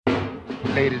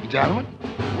Ladies and gentlemen,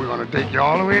 we're going to take you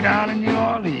all the way down to New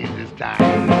Orleans this time.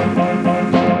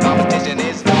 Competition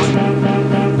is on.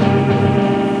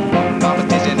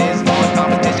 Competition is on.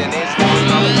 Competition is on.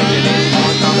 Competition is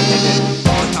on. Competition is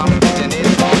on. Competition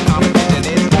is on. Competition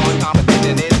is on.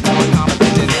 Competition is on.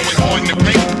 Competition is on. On the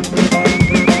paint.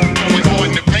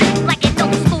 On the paint. Like an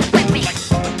old school whipping.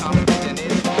 Competition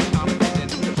is on.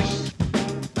 Competition is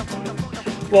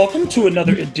on. Welcome to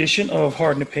another edition of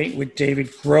Hard to Paint with David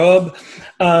Grubb.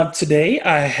 Today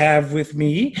I have with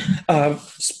me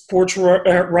sports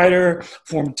writer,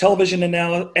 former television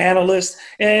analyst,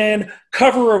 and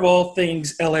cover of all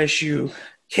things LSU,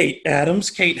 Kate Adams.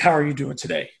 Kate, how are you doing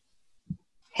today?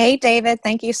 Hey, David.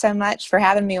 Thank you so much for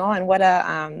having me on. What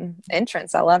a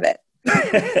entrance. I love it.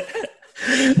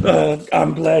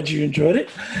 I'm glad you enjoyed it.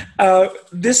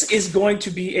 This is going to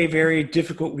be a very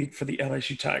difficult week for the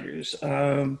LSU Tigers.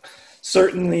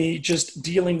 Certainly just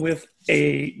dealing with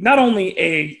not only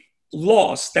a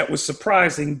loss that was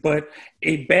surprising, but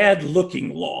a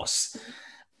bad-looking loss.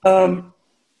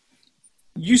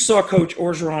 You saw Coach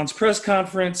Orgeron's press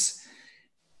conference.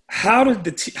 How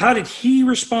did he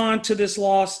respond to this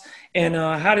loss, and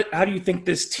how do you think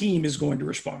this team is going to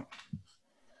respond?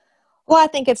 Well, I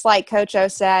think it's like Coach O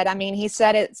said. I mean, he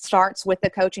said it starts with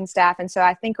the coaching staff, and so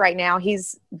I think right now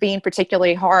he's being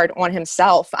particularly hard on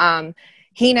himself.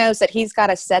 He knows that he's got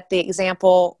to set the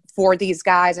example for these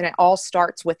guys, and it all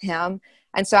starts with him.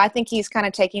 And so I think he's kind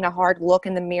of taking a hard look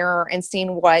in the mirror and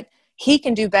seeing what he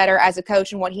can do better as a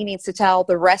coach and what he needs to tell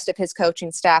the rest of his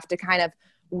coaching staff to kind of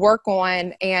work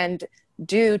on and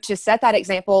do to set that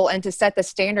example and to set the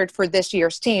standard for this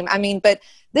year's team. I mean, but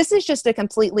this is just a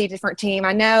completely different team.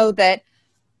 I know that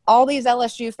all these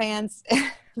LSU fans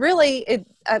really,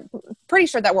 I'm pretty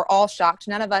sure that we're all shocked.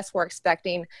 None of us were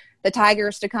expecting the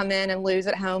Tigers to come in and lose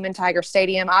at home in Tiger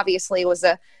Stadium. Obviously, it was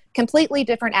a completely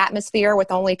different atmosphere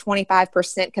with only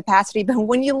 25% capacity. But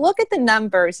when you look at the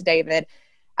numbers, David,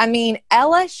 I mean,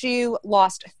 LSU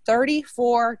lost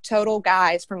 34 total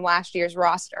guys from last year's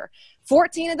roster.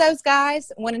 14 of those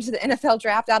guys went into the NFL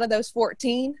draft. Out of those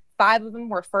 14, 5 of them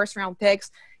were first-round picks.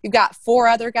 You've got 4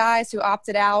 other guys who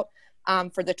opted out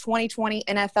for the 2020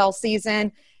 NFL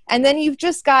season. And then you've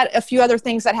just got a few other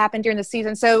things that happened during the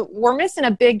season. So we're missing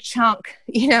a big chunk,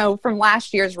 from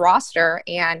last year's roster.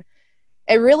 And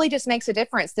it really just makes a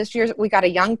difference. This year we got a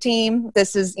young team.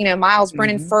 This is, Miles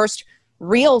Brennan first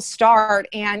real start.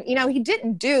 And, he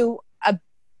didn't do a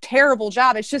terrible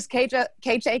job. It's just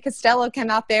KJ Costello came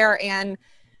out there and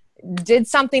did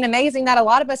something amazing that a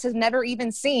lot of us have never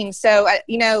even seen. So,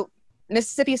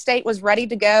 Mississippi State was ready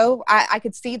to go. I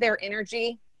could see their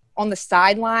energy on the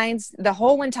sidelines the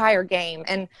whole entire game.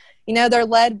 And, they're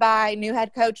led by new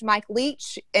head coach Mike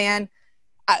Leach. And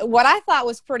what I thought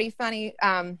was pretty funny,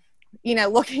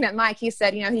 looking at Mike, he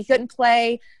said, he couldn't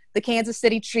play the Kansas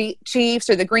City Chiefs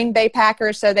or the Green Bay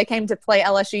Packers, so they came to play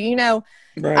LSU.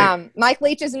 Right. Mike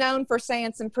Leach is known for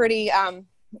saying some pretty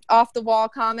off-the-wall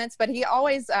comments, but he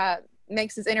always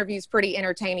makes his interviews pretty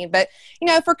entertaining. But,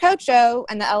 for Coach O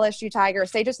and the LSU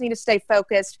Tigers, they just need to stay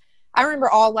focused. I remember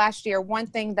all last year, one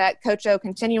thing that Coach O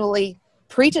continually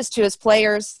preaches to his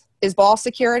players is ball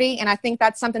security, and I think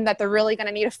that's something that they're really going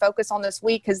to need to focus on this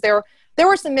week because there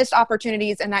were some missed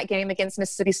opportunities in that game against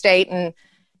Mississippi State. And,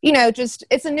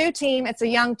 it's a new team, it's a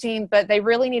young team, but they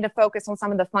really need to focus on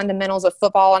some of the fundamentals of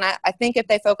football. And I think if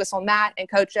they focus on that and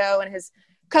Coach O and his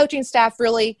coaching staff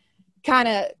really kind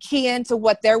of key into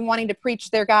what they're wanting to preach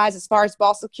to their guys as far as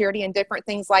ball security and different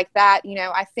things like that,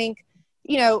 I think,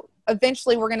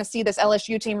 eventually we're going to see this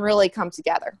LSU team really come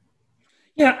together.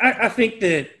 Yeah, I think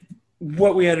that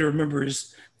what we had to remember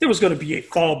is there was going to be a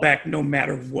fallback no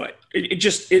matter what.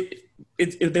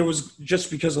 There was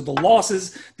just because of the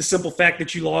losses, the simple fact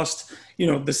that you lost,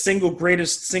 the single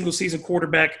greatest single season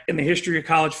quarterback in the history of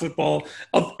college football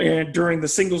and during the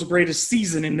single greatest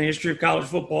season in the history of college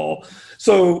football.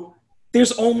 So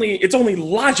it's only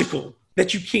logical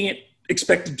that you can't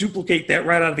expect to duplicate that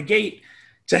right out of the gate.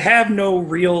 To have no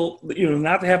real,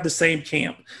 not to have the same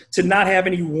camp, to not have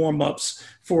any warm-ups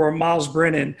for Miles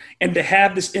Brennan, and to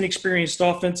have this inexperienced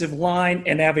offensive line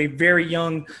and have a very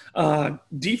young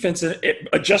defense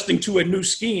adjusting to a new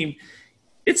scheme,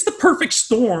 it's the perfect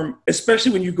storm,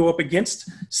 especially when you go up against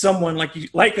someone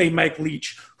like a Mike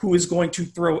Leach, who is going to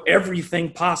throw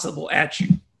everything possible at you.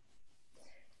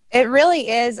 It really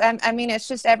is. I mean, it's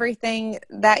just everything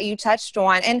that you touched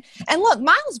on. And look,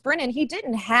 Miles Brennan, he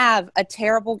didn't have a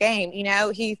terrible game.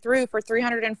 He threw for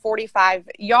 345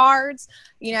 yards.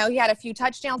 He had a few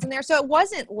touchdowns in there. So it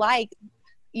wasn't like,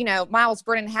 Miles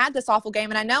Brennan had this awful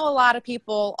game. And I know a lot of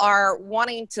people are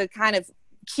wanting to kind of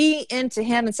key into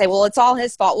him and say, well, it's all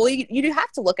his fault. Well, you do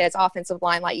have to look at his offensive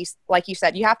line, like you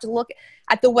said. You have to look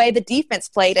at the way the defense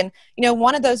played. And,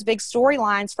 one of those big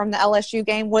storylines from the LSU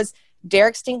game was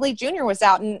Derek Stingley Jr. was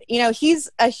out. And, he's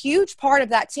a huge part of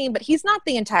that team, but he's not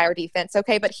the entire defense,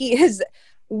 okay? But he is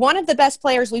one of the best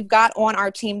players we've got on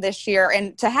our team this year.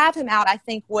 And to have him out, I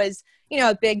think, was –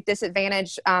 a big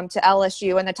disadvantage to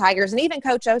LSU and the Tigers. And even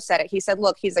Coach O said it. He said,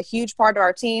 look, he's a huge part of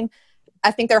our team.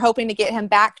 I think they're hoping to get him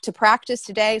back to practice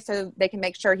today so they can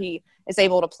make sure he is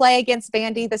able to play against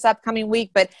Vandy this upcoming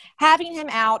week. But having him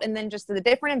out and then just the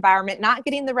different environment, not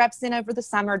getting the reps in over the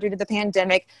summer due to the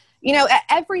pandemic,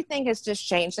 everything has just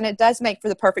changed. And it does make for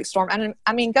the perfect storm. And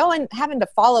having to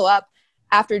follow up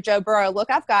after Joe Burrow. Look,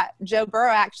 I've got Joe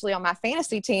Burrow actually on my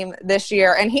fantasy team this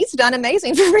year, and he's done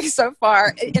amazing for me so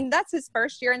far. And that's his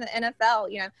first year in the NFL,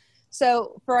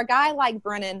 So for a guy like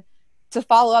Brennan to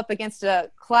follow up against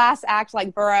a class act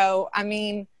like Burrow,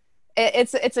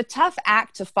 it's a tough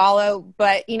act to follow.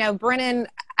 But, Brennan,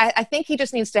 I think he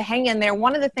just needs to hang in there.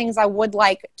 One of the things I would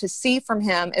like to see from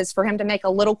him is for him to make a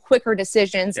little quicker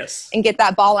decisions and get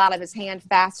that ball out of his hand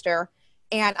faster.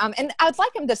 And I'd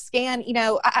like him to scan,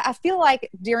 I feel like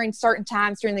during certain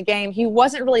times during the game, he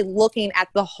wasn't really looking at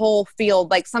the whole field.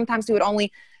 Like sometimes he would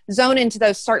only zone into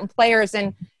those certain players.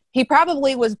 And he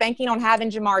probably was banking on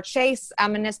having Jamar Chase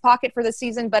in his pocket for the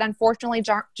season. But unfortunately,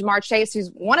 Jamar Chase, who's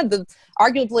one of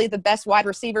arguably the best wide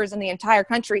receivers in the entire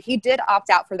country, he did opt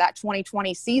out for that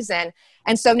 2020 season.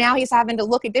 And so now he's having to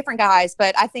look at different guys.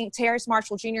 But I think Terrace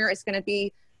Marshall Jr. is going to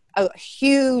be a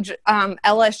huge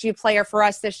LSU player for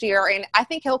us this year. And I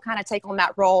think he'll kind of take on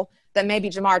that role that maybe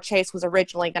Jamar Chase was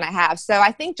originally going to have. So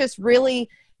I think just really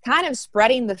kind of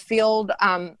spreading the field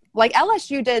like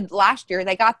LSU did last year.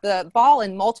 They got the ball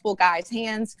in multiple guys'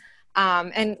 hands.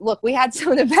 And look, we had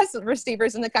some of the best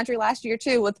receivers in the country last year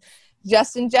too, with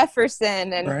Justin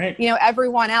Jefferson and,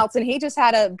 everyone else. And he just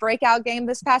had a breakout game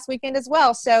this past weekend as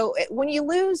well. So when you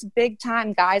lose big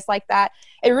time guys like that,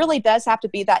 it really does have to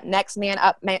be that next man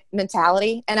up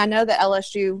mentality. And I know that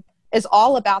LSU is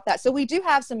all about that. So we do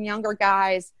have some younger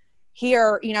guys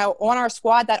here, on our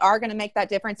squad that are going to make that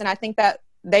difference. And I think that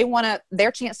they want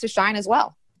their chance to shine as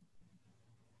well.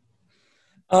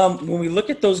 When we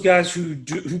look at those guys who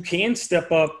can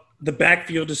step up, the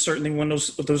backfield is certainly one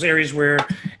of those areas where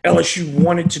LSU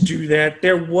wanted to do that.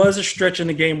 There was a stretch in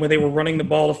the game where they were running the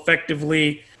ball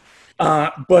effectively,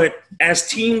 but as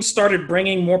teams started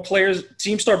bringing more players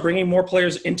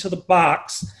into the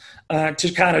box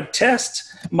to kind of test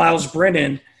Miles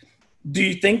Brennan. Do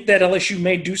you think that LSU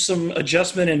may do some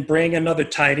adjustment and bring another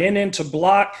tight end in to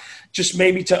block, just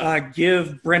maybe to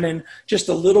give Brennan just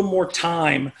a little more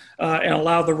time and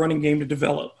allow the running game to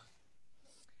develop?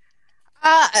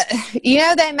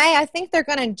 They may. I think they're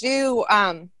going to do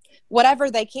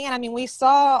whatever they can. I mean, we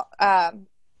saw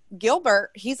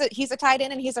Gilbert. He's a tight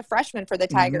end and he's a freshman for the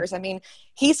Tigers. Mm-hmm.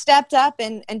 He stepped up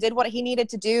and did what he needed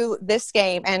to do this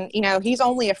game. And, he's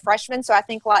only a freshman. So I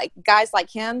think like guys like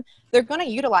him, they're going to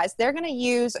utilize. They're going to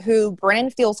use who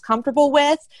Brennan feels comfortable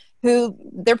with, who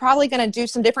they're probably going to do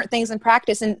some different things in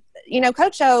practice. And,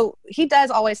 Coach O, he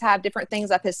does always have different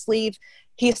things up his sleeve.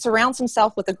 He surrounds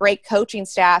himself with a great coaching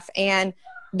staff, and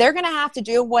they're going to have to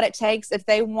do what it takes if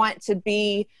they want to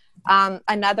be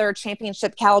another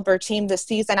championship caliber team this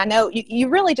season. I know you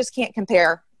really just can't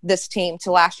compare this team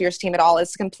to last year's team at all.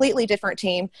 It's a completely different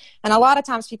team. And a lot of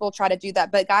times people try to do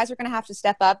that, but guys are going to have to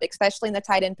step up, especially in the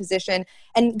tight end position,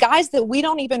 and guys that we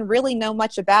don't even really know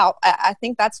much about. I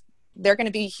think they're going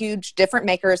to be huge difference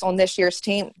makers on this year's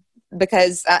team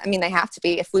because they have to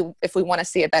be if we want to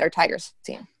see a better Tigers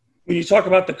team. When you talk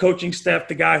about the coaching staff,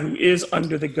 the guy who is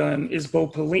under the gun is Bo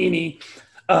Pelini.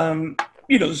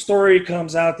 The story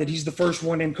comes out that he's the first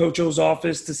one in Coach O's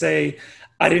office to say,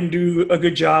 I didn't do a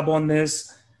good job on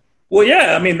this. Well,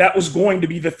 yeah, that was going to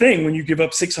be the thing when you give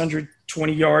up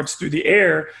 620 yards through the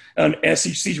air, an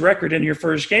SEC record in your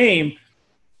first game.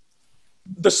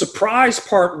 The surprise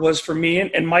part was for me,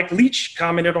 and Mike Leach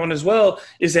commented on as well,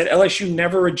 is that LSU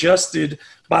never adjusted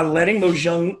by letting those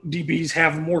young DBs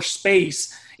have more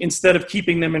space instead of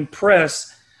keeping them in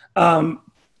press.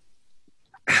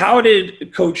 How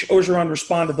did Coach Orgeron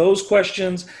respond to those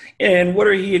questions? And what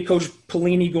are he and Coach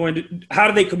Pelini how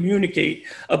do they communicate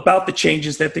about the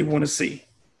changes that they want to see?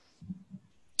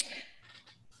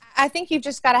 I think you've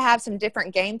just got to have some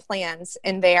different game plans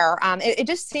in there. It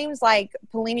just seems like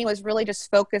Pelini was really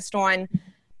just focused on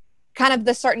kind of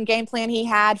the certain game plan he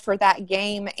had for that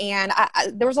game. And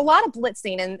there was a lot of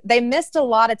blitzing, and they missed a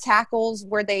lot of tackles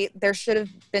where there should have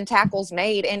been tackles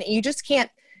made. And you just can't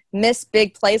miss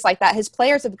big plays like that. His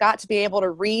players have got to be able to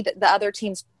read the other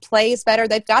team's plays better.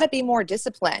 They've got to be more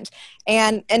disciplined.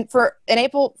 And in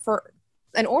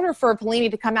order for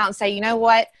Pelini to come out and say, you know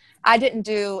what, I didn't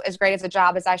do as great of a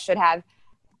job as I should have,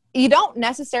 you don't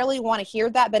necessarily want to hear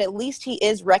that, but at least he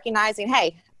is recognizing,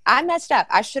 hey, I messed up.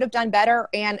 I should have done better.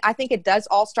 And I think it does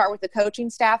all start with the coaching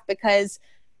staff, because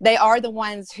they are the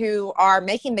ones who are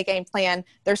making the game plan.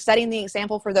 They're setting the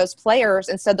example for those players.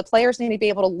 And so the players need to be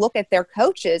able to look at their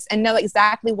coaches and know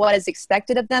exactly what is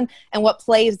expected of them and what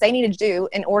plays they need to do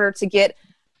in order to get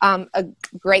a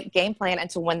great game plan and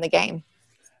to win the game.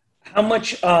 How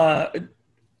much of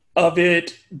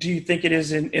it do you think it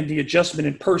is in the adjustment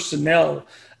in personnel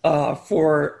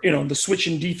for, the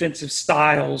switching defensive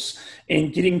styles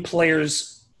and getting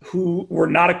players who were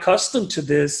not accustomed to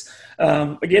this?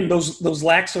 Again, those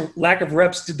lack of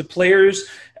reps. Did the players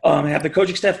have the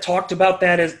coaching staff talked about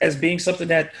that as being something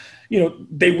that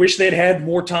they wish they'd had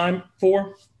more time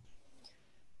for?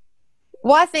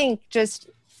 Well, I think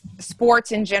just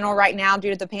sports in general right now,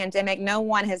 due to the pandemic, no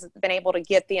one has been able to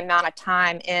get the amount of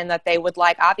time in that they would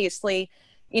like. Obviously,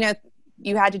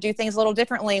 you had to do things a little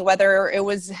differently, whether it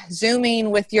was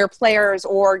Zooming with your players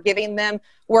or giving them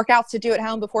workouts to do at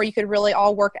home before you could really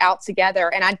all work out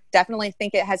together. And I definitely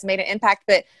think it has made an impact.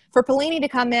 But for Pelini to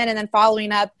come in and then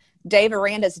following up Dave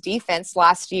Aranda's defense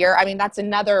last year, I mean, that's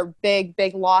another big,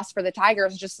 big loss for the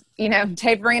Tigers. Just,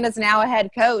 Dave Aranda's now a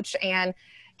head coach, and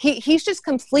he's just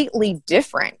completely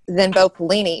different than Bo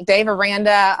Pelini. Dave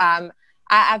Aranda,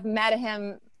 I've met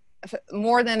him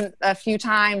more than a few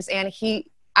times, and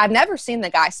I've never seen the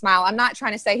guy smile. I'm not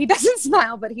trying to say he doesn't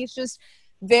smile, but he's just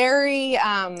very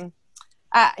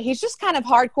he's just kind of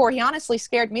hardcore. He honestly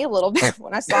scared me a little bit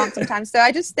when I saw him sometimes. So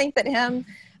I just think that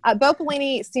Bo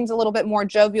Pelini seems a little bit more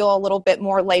jovial, a little bit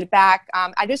more laid back.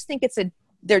 I just think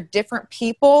they're different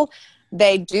people.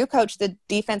 They do coach the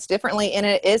defense differently, and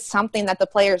it is something that the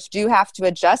players do have to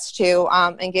adjust to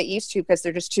and get used to, because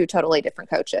they're just two totally different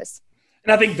coaches.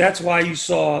 And I think that's why you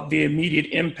saw the immediate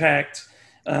impact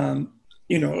when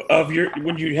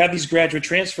you have these graduate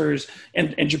transfers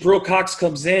and Jabril Cox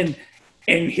comes in,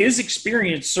 and his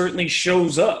experience certainly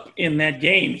shows up in that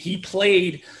game. He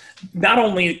played not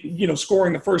only,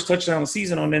 scoring the first touchdown of the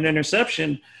season on an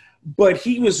interception, but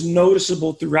he was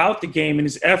noticeable throughout the game in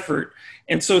his effort.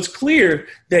 And so it's clear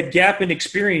that gap in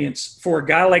experience for a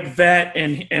guy like that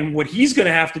and what he's going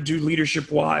to have to do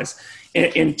leadership-wise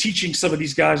in teaching some of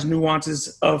these guys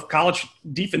nuances of college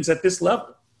defense at this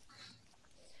level.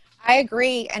 I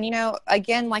agree. And,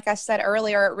 again, like I said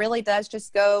earlier, it really does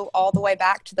just go all the way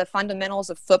back to the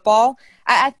fundamentals of football.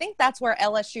 I think that's where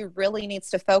LSU really needs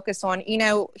to focus on.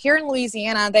 Here in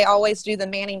Louisiana, they always do the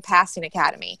Manning Passing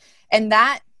Academy. And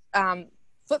that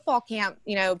football camp,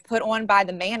 put on by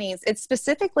the Mannings, it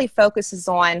specifically focuses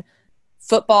on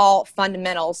football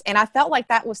fundamentals. And I felt like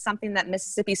that was something that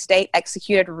Mississippi State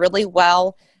executed really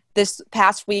well this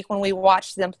past week when we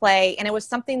watched them play. And it was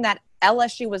something that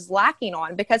LSU was lacking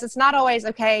on, because it's not always,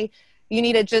 okay, you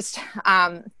need to just,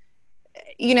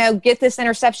 get this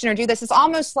interception or do this. It's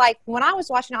almost like when I was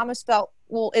watching, I almost felt,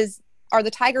 are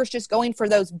the Tigers just going for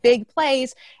those big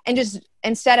plays and just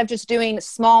instead of just doing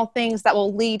small things that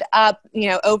will lead up,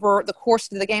 over the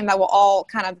course of the game that will all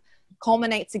kind of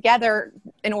culminate together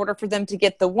in order for them to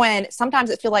get the win.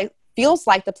 Sometimes it feels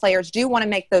like the players do want to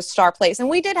make those star plays. And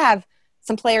we did have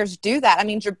some players do that. I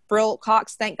mean, Jabril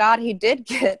Cox, thank God he did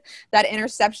get that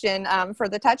interception for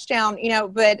the touchdown,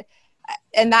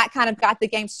 and that kind of got the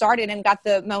game started and got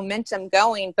the momentum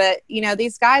going. But,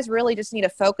 these guys really just need to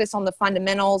focus on the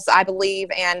fundamentals, I believe.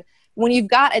 And when you've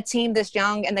got a team this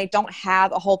young and they don't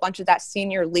have a whole bunch of that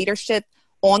senior leadership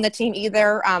on the team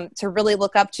either to really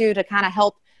look up to kind of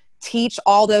help teach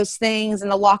all those things in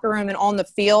the locker room and on the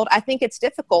field, I think it's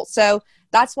difficult. So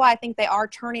that's why I think they are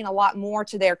turning a lot more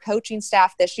to their coaching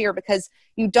staff this year, because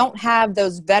you don't have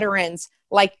those veterans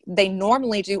like they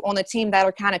normally do on the team that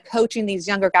are kind of coaching these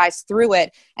younger guys through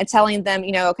it and telling them,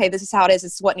 okay, this is how it is.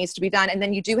 This is what needs to be done. And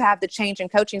then you do have the change in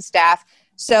coaching staff.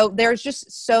 So there's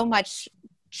just so much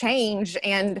change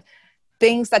and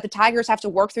things that the Tigers have to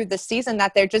work through this season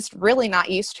that they're just really not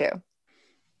used to.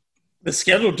 The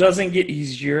schedule doesn't get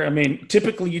easier. I mean,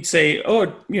 typically you'd say,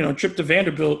 trip to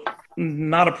Vanderbilt,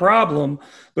 not a problem.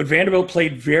 But Vanderbilt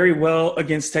played very well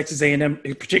against Texas A&M,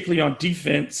 particularly on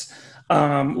defense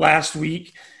last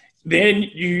week. Then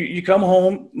you come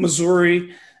home,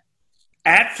 Missouri,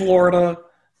 at Florida.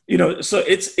 So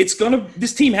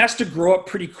this team has to grow up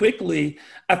pretty quickly.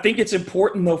 I think it's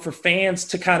important, though, for fans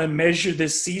to kind of measure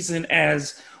this season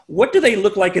as what do they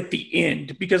look like at the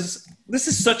end? Because this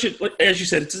is as you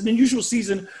said, it's an unusual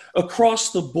season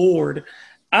across the board.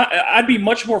 I'd be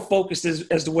much more focused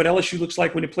as to what LSU looks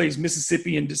like when it plays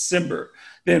Mississippi in December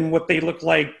than what they looked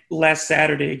like last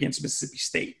Saturday against Mississippi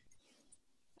State.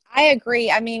 I agree.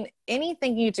 I mean,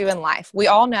 anything you do in life, we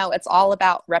all know it's all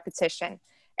about repetition.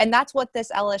 And that's what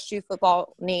this LSU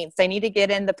football needs. They need to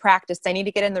get in the practice. They need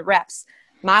to get in the reps.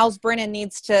 Miles Brennan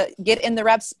needs to get in the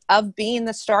reps of being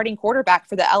the starting quarterback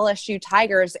for the LSU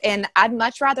Tigers. And I'd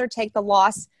much rather take the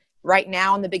loss right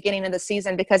now in the beginning of the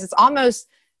season, because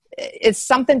it's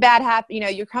something bad happened. You know,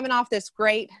 you're coming off this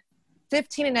great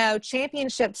 15-0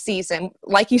 championship season.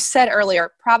 Like you said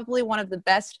earlier, probably one of the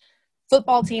best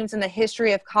football teams in the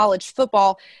history of college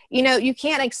football. You know, you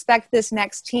can't expect this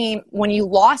next team, when you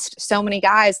lost so many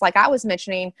guys, like I was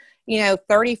mentioning,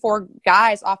 34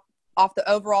 guys off the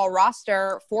overall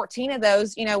roster, 14 of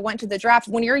those, went to the draft.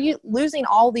 When you're losing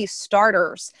all these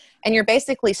starters and you're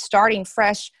basically starting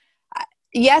fresh,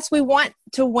 yes, we want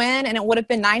to win, and it would have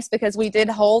been nice because we did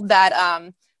hold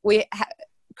that.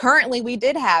 Currently, we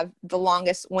did have the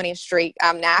longest winning streak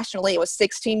nationally. It was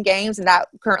 16 games, and that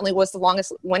currently was the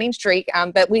longest winning streak.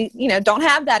 But we, don't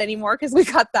have that anymore because we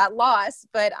got that loss.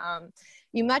 But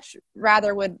you much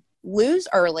rather would lose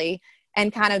early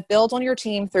and kind of build on your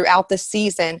team throughout the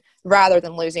season rather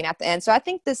than losing at the end. So I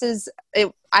think this is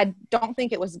it. I don't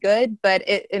think it was good, but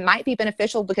it might be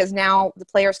beneficial because now the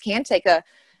players can take a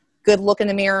good look in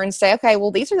the mirror and say, okay, well,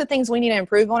 these are the things we need to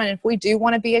improve on. And if we do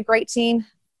want to be a great team,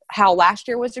 how last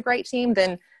year was a great team,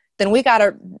 then we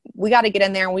gotta get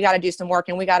in there and we gotta do some work,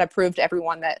 and we gotta prove to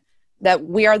everyone that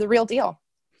we are the real deal.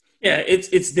 Yeah,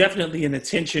 it's definitely an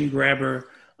attention grabber,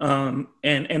 and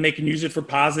they can use it for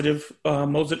positive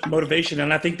motivation.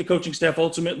 And I think the coaching staff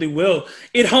ultimately will.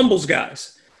 It humbles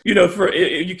guys. You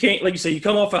can't, like you say, you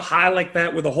come off a high like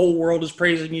that where the whole world is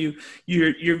praising you.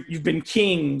 You've been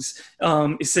kings,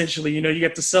 essentially. You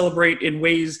get to celebrate in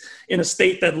ways in a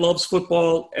state that loves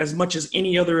football as much as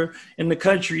any other in the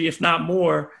country, if not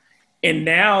more. And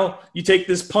now you take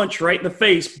this punch right in the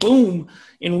face, boom,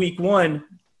 in week one.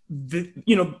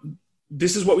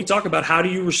 This is what we talk about. How do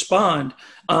you respond?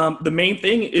 The main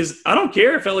thing is, I don't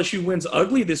care if LSU wins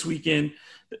ugly this weekend.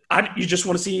 You just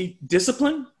want to see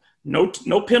discipline. No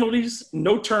penalties,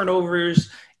 no turnovers,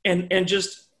 and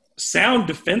just sound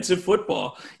defensive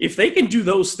football. If they can do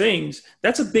those things,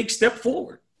 that's a big step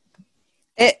forward.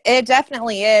 It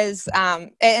definitely is.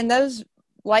 And those,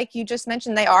 like you just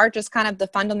mentioned, they are just kind of the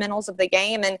fundamentals of the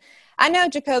game. And I know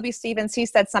Jacoby Stevens, he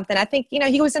said something. I think,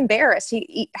 he was embarrassed.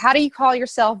 How do you call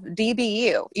yourself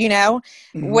DBU,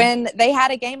 when they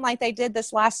had a game like they did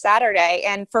this last Saturday?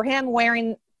 And for him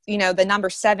wearing the number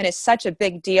 7 is such a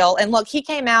big deal. And look, he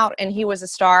came out and he was a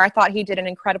star. I thought he did an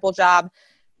incredible job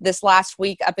this last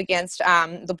week up against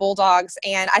the Bulldogs.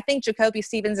 And I think Jacoby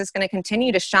Stevens is going to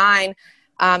continue to shine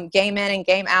game in and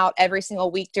game out every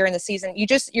single week during the season.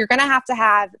 You're going to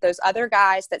have those other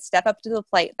guys that step up to the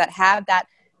plate, that have that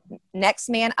next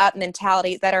man up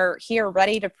mentality, that are here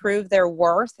ready to prove their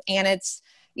worth. And it's,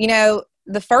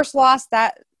 the first loss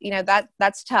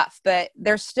that's tough, but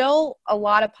there's still a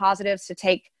lot of positives to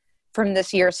take from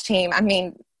this year's team. I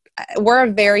mean, we're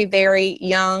a very, very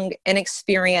young,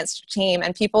 inexperienced team,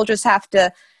 and people just have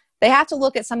to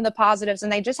look at some of the positives,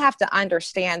 and they just have to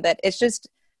understand that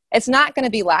it's not going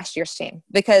to be last year's team,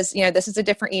 because, this is a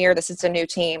different year. This is a new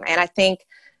team. And I think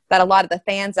that a lot of the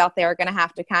fans out there are going to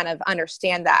have to kind of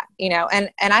understand that,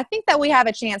 and I think that we have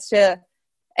a chance to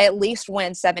at least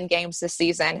win 7 games this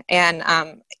season. And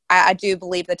I do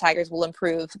believe the Tigers will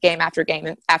improve game after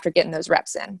game after getting those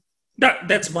reps in.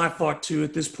 That's my thought too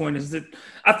at this point, is that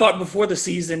I thought before the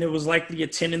season it was likely a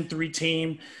 10-3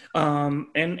 team.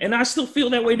 And I still feel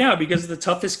that way now because of the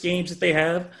toughest games that they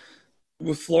have,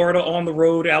 with Florida on the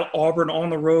road, Auburn on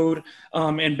the road,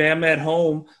 and Bama at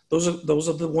home. Those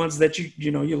are the ones that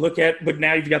you look at. But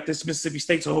now you've got this Mississippi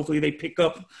State, so hopefully they pick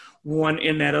up one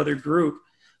in that other group.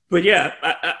 But yeah,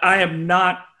 I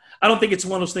don't think it's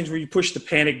one of those things where you push the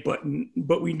panic button,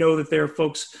 but we know that there are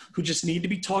folks who just need to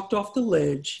be talked off the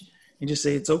ledge and just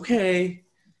say, it's okay.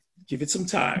 Give it some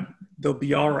time. They'll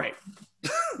be all right.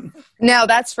 No,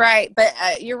 that's right.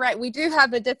 But you're right. We do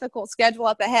have a difficult schedule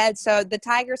up ahead. So the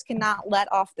Tigers cannot let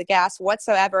off the gas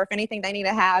whatsoever. If anything, they need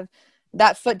to have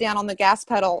that foot down on the gas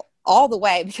pedal all the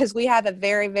way, because we have a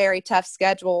very, very tough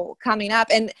schedule coming up.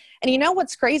 And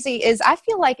what's crazy is I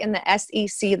feel like in the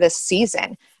SEC this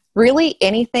season, really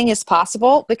anything is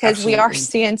possible, because Absolutely. We are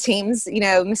seeing teams,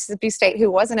 Mississippi State, who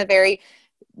wasn't a very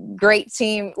great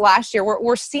team last year.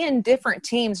 We're seeing different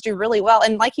teams do really well.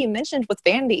 And like you mentioned with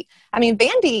Vandy,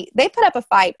 they put up a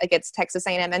fight against Texas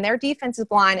A&M, and their defensive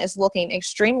line is looking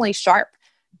extremely sharp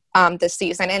this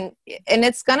season. And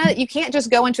you can't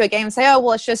just go into a game and say, oh,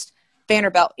 well, it's just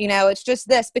Vanderbilt, it's just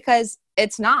this, because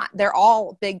it's not. They're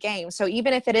all big games. So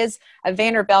even if it is a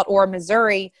Vanderbilt or a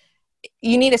Missouri,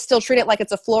 you need to still treat it like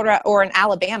it's a Florida or an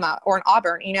Alabama or an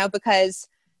Auburn,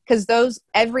 because those,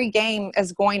 every game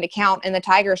is going to count, and the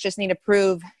Tigers just need to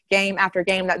prove game after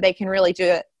game that they can really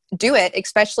do it,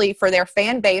 especially for their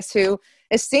fan base, who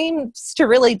it seems to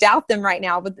really doubt them right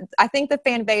now. But I think the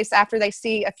fan base, after they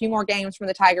see a few more games from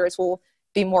the Tigers, will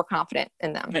be more confident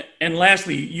in them. And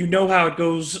lastly, you know how it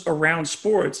goes around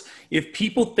sports. If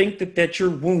people think that you're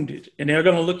wounded, and they're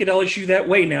going to look at LSU that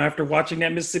way now after watching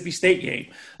that Mississippi State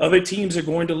game, other teams are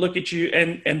going to look at you,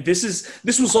 and this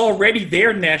was already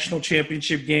their national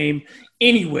championship game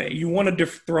anyway. You want to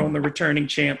dethrone the returning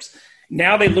champs.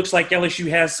 Now it looks like LSU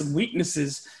has some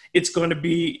weaknesses. It's going to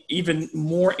be even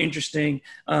more interesting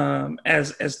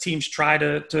as teams try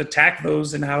to attack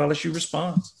those and how LSU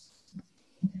responds.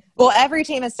 Well, every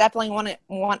team is definitely going to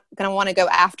want to go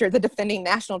after the defending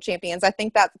national champions. I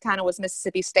think that kind of was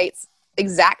Mississippi State's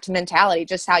exact mentality,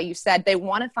 just how you said. They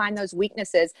want to find those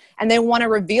weaknesses, and they want to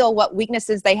reveal what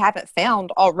weaknesses they haven't found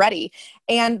already.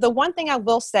 And the one thing I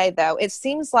will say, though, it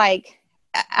seems like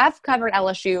I've covered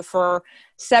LSU for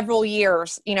several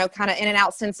years, kind of in and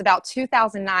out since about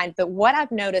 2009. But what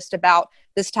I've noticed about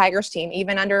this Tigers team,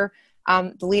 even under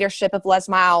the leadership of Les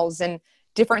Miles and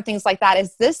different things like that,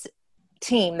 is this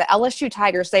team, the LSU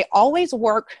Tigers, they always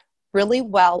work really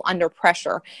well under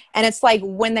pressure. And it's like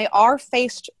when they are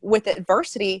faced with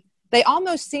adversity, they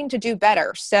almost seem to do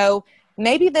better. So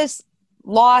maybe this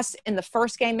loss in the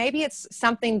first game, maybe it's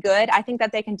something good. I think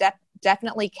that they can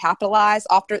definitely capitalize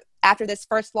after this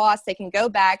first loss. They can go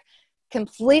back,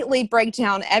 completely break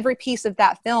down every piece of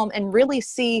that film and really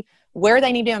see where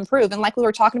they need to improve. And like we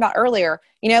were talking about earlier,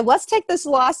 let's take this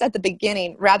loss at the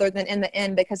beginning rather than in the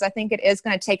end, because I think it is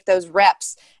going to take those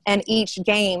reps in each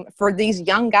game for these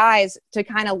young guys to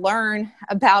kind of learn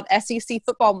about SEC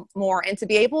football more and to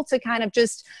be able to kind of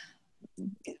just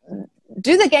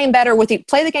do the game better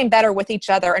play the game better with each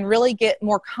other and really get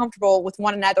more comfortable with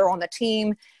one another on the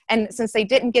team. And since they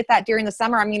didn't get that during the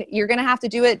summer, you're going to have to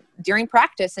do it during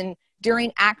practice and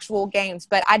during actual games.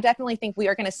 But I definitely think we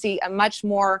are going to see a much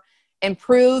more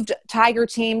improved Tiger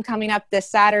team coming up this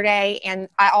Saturday. And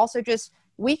I also just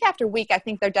week after week, I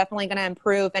think they're definitely going to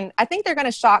improve. And I think they're going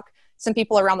to shock some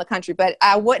people around the country, but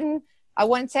I wouldn't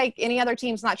take any other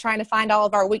teams not trying to find all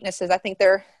of our weaknesses. I think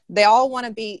they all want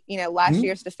to be, last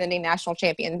year's defending national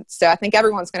champion. So I think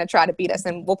everyone's going to try to beat us,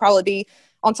 and we'll probably be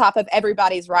on top of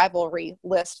everybody's rivalry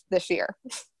list this year.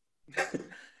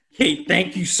 Hey,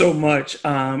 thank you so much.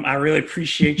 I really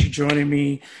appreciate you joining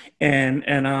me, and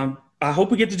I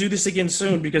hope we get to do this again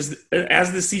soon, because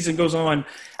as the season goes on,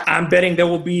 I'm betting there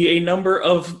will be a number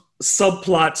of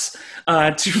subplots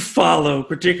to follow,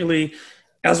 particularly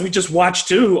as we just watched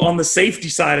too on the safety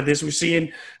side of this. We're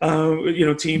seeing,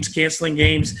 teams canceling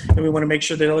games, and we want to make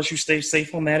sure that LSU stays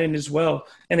safe on that end as well.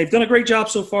 And they've done a great job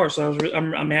so far, so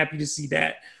I'm happy to see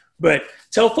that. But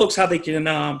tell folks how they can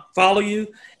follow you,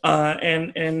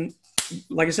 and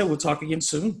like I said, we'll talk again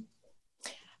soon.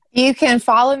 You can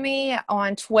follow me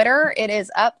on Twitter. It is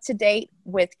Up to Date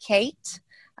with Kate.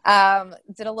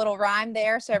 Did a little rhyme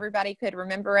there so everybody could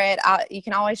remember it. You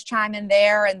can always chime in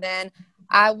there. And then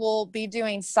I will be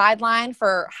doing Sideline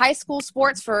for high school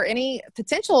sports for any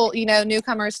potential,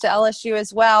 newcomers to LSU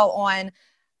as well on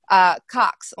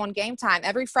Cox on Game Time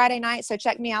every Friday night. So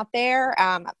check me out there.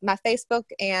 My Facebook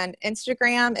and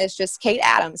Instagram is just Kate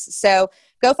Adams. So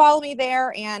go follow me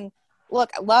there. And look,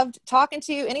 I loved talking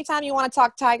to you. Anytime you want to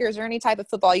talk Tigers or any type of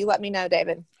football, you let me know,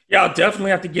 David. Yeah, I'll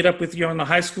definitely have to get up with you on the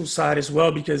high school side as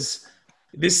well, because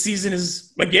this season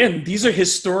is, again, these are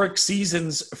historic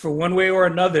seasons for one way or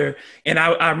another. And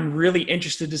I'm really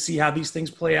interested to see how these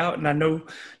things play out. And I know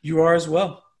you are as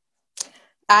well.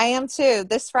 I am too.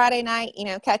 This Friday night,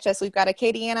 catch us. We've got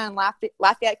Acadiana and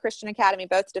Lafayette Christian Academy,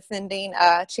 both defending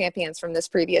champions from this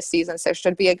previous season. So it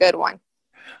should be a good one.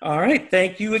 All right.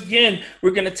 Thank you again.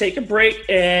 We're going to take a break,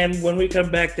 and when we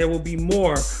come back, there will be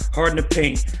more Hard in the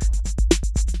Paint.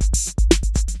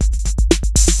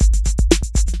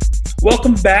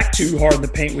 Welcome back to Hard in the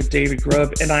Paint with David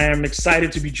Grubb, and I am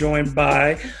excited to be joined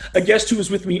by a guest who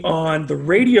is with me on the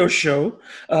radio show,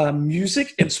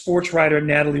 music and sports writer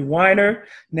Natalie Weiner.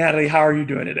 Natalie, how are you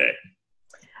doing today?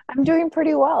 I'm doing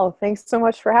pretty well. Thanks so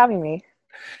much for having me.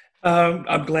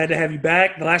 I'm glad to have you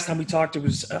back. The last time we talked, it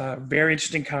was a very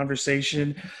interesting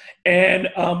conversation. And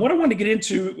what I wanted to get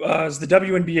into is the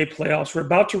WNBA playoffs. We're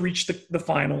about to reach the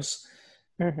finals.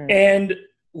 Mm-hmm. And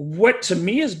what to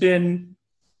me has been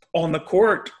on the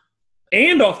court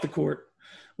and off the court,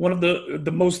 one of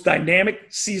the most dynamic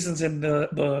seasons in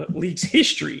the league's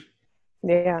history.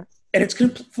 Yeah. And it's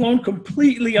flown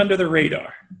completely under the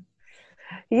radar.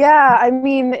 Yeah, I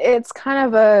mean, it's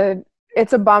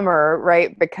a bummer,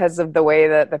 right? Because of the way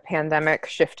that the pandemic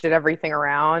shifted everything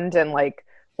around and like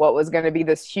what was going to be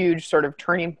this huge sort of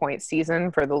turning point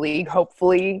season for the league,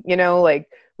 hopefully, like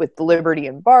with Liberty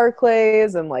and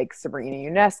Barclays and like Sabrina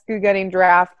Ionescu getting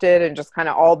drafted and just kind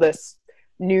of all this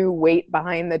new weight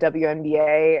behind the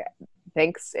WNBA,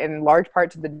 thanks in large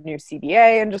part to the new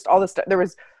CBA and just all this stuff. There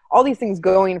was all these things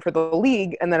going for the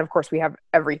league. And then, of course, we have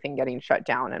everything getting shut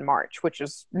down in March, which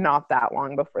is not that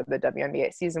long before the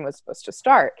WNBA season was supposed to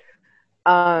start.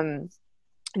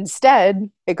 Instead,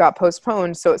 it got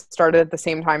postponed. So it started at the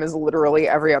same time as literally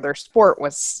every other sport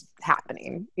was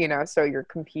happening, so you're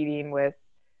competing with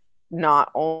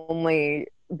not only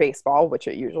baseball, which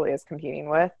it usually is competing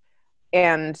with,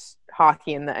 and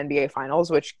hockey in the NBA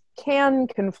finals, which can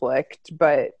conflict,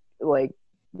 but like,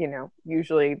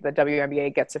 usually the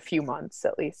WNBA gets a few months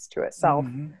at least to itself.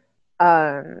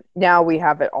 Now we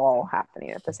have it all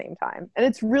happening at the same time. And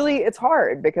it's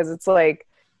hard because it's like,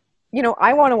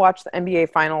 I want to watch the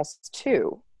NBA finals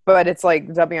too, but it's like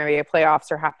WNBA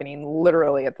playoffs are happening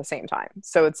literally at the same time.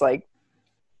 So it's like,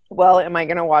 well, am I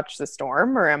going to watch the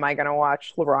Storm or am I going to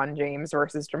watch LeBron James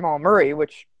versus Jamal Murray,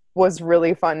 which was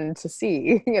really fun to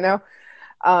see,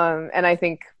 and I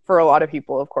think for a lot of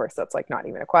people, of course, that's like not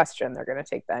even a question. They're going to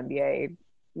take the NBA,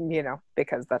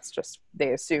 because that's just,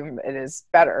 they assume it is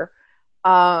better.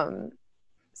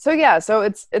 So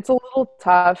it's a little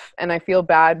tough, and I feel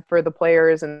bad for the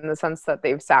players in the sense that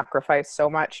they've sacrificed so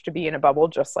much to be in a bubble,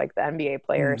 just like the NBA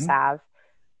players have.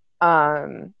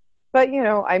 But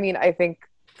I mean, I think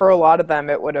for a lot of them,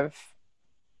 it would have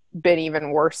been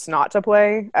even worse not to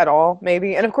play at all,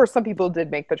 maybe. And of course, some people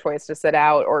did make the choice to sit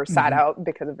out or sat out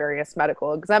because of various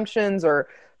medical exemptions or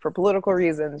for political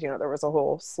reasons. There was a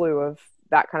whole slew of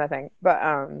that kind of thing. But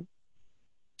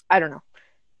I don't know.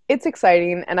 It's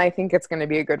exciting, and I think it's going to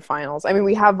be a good finals. I mean,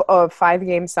 we have a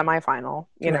 5-game semifinal,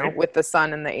 Right. with the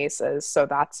Sun and the Aces, so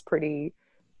that's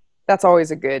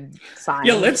always a good sign.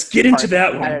 Yeah, let's get into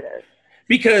that one.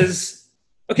 Because,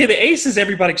 okay, the Aces,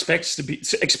 everybody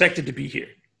expected to be here.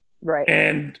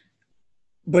 Right.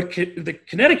 But the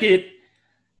Connecticut,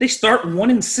 they start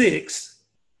 1-6.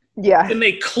 Yeah. And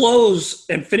they close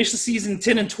and finish the season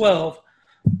 10-12,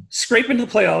 scrape into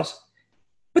the playoffs.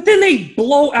 But then they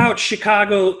blow out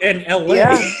Chicago and LA.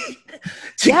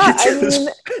 Yeah. This.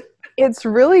 It's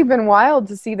really been wild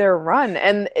to see their run.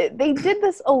 And they did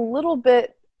this a little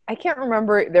bit. I can't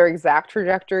remember their exact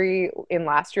trajectory in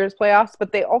last year's playoffs,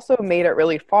 but they also made it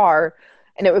really far.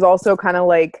 And it was also kind of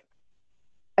like,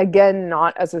 again,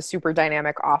 not as a super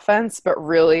dynamic offense, but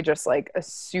really just like a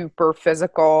super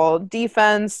physical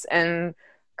defense and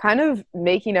kind of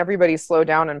making everybody slow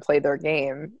down and play their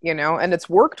game, and it's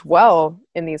worked well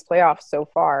in these playoffs so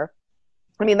far.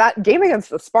 I mean, that game against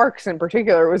the Sparks in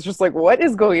particular was just like, what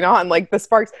is going on? Like the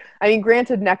Sparks, I mean,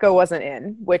 granted, Neko wasn't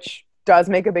in, which does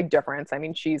make a big difference. I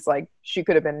mean, she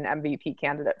could have been an MVP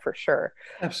candidate for sure.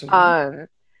 Absolutely.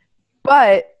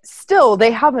 But still,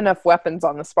 they have enough weapons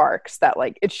on the Sparks that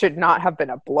like it should not have been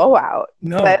a blowout.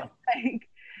 No. But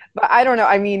I don't know.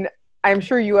 I mean, I'm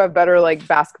sure you have better like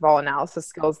basketball analysis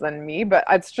skills than me, but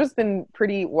it's just been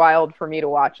pretty wild for me to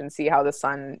watch and see how the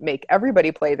Sun make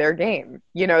everybody play their game.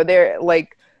 They're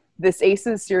like, this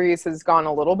Aces series has gone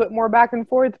a little bit more back and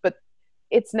forth, but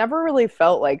it's never really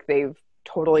felt like they've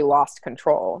totally lost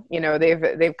control.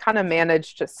 They've kind of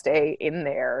managed to stay in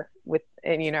there with,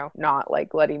 and not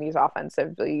like letting these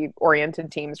offensively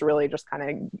oriented teams really just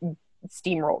kind of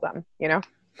steamroll them.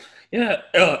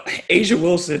 Yeah, Asia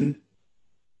Wilson.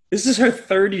 This is her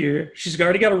 3rd year. She's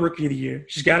already got a Rookie of the Year.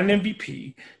 She's got an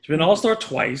MVP. She's been All-Star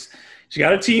twice. She's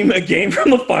got a game from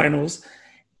the finals.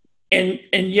 And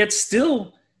yet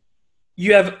still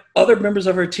you have other members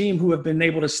of her team who have been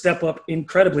able to step up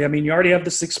incredibly. I mean, you already have the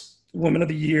 6th Woman of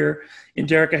the Year in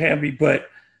Derek Hamby, but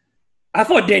I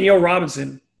thought Danielle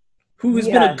Robinson, who has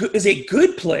is a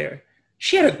good player,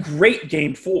 she had a great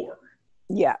game 4.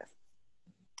 Yeah.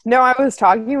 No, I was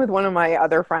talking with one of my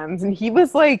other friends, and he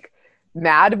was like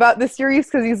mad about this series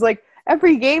because he's like,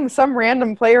 every game some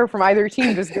random player from either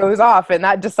team just goes off and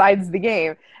that decides the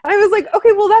game. And I was like,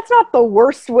 okay, well, that's not the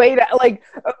worst way to, like,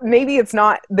 maybe it's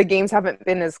not, the games haven't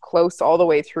been as close all the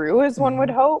way through as one would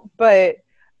hope, but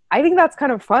I think that's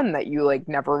kind of fun that you like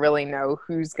never really know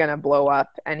who's going to blow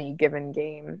up any given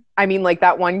game. I mean, like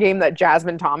that one game that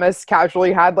Jasmine Thomas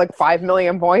casually had like 5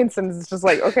 million points, and it's just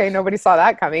like, okay, nobody saw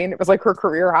that coming. It was like her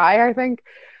career high, I think.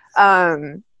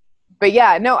 But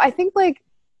yeah, no, I think like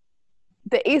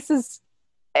the Aces,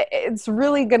 it's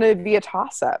really going to be a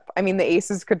toss-up. I mean, the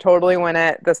Aces could totally win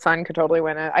it. The Sun could totally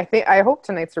win it. I hope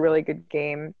tonight's a really good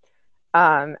game.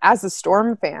 As a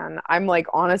Storm fan, I'm like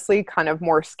honestly kind of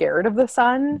more scared of the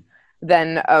Sun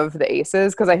than of the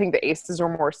Aces, because I think the Aces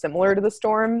are more similar to the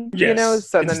Storm, you know, Yes,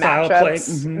 so it's the a style of play.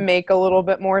 matchups make a little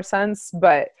bit more sense.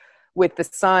 But with the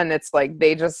Sun, it's like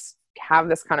they just have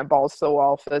this kind of balls to the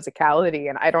wall physicality,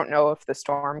 and I don't know if the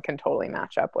Storm can totally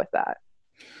match up with that.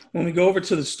 When we go over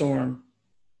to the Storm,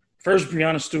 first,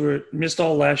 Breanna Stewart missed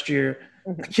all last year.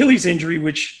 Achilles injury,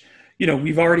 which, you know,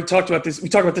 we've already talked about this. We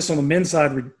talk about this on the men's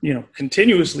side, you know,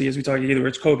 continuously as we talk, either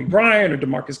it's Kobe Bryant or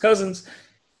DeMarcus Cousins.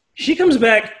 She comes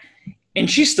back and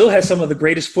she still has some of the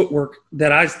greatest footwork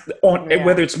that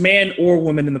whether it's man or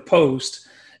woman in the post,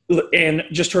 and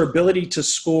just her ability to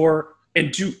score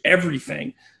and do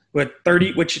everything. But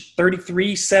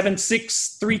 33, 7,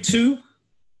 6, 3, 2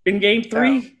 in game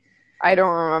 3. I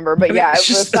don't remember, but yeah, it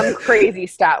was some crazy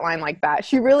stat line like that.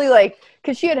 She really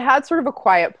because she had sort of a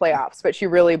quiet playoffs, but she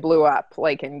really blew up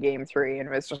like in game 3, and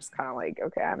it was just kind of like,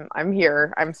 okay, I'm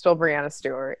here. I'm still Breanna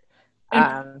Stewart.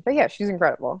 But yeah, she's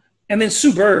incredible. And then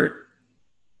Sue Bird,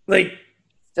 like,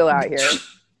 still out here.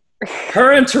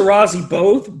 Her and Taurasi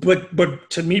both, but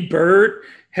to me, Bird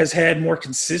has had more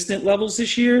consistent levels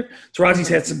this year. Taurasi's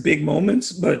had some big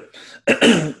moments, but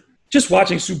just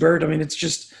watching Sue Bird, I mean,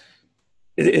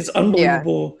 it's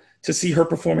unbelievable to see her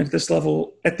perform at this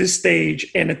level, at this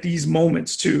stage, and at these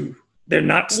moments too.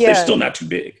 They're still not too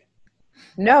big.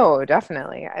 No,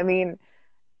 definitely. I mean,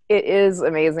 it is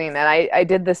amazing. And I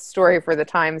did this story for the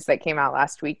Times that came out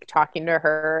last week talking to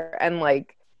her, and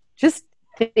like just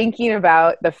thinking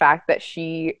about the fact that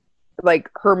she, like,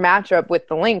 her matchup with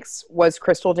the Lynx was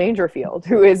Crystal Dangerfield,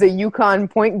 who is a UConn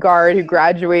point guard who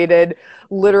graduated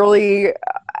literally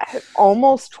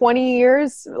almost 20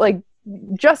 years, like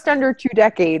just under 2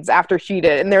 decades after she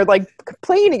did. And they're like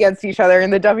playing against each other in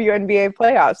the WNBA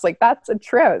playoffs. Like, that's a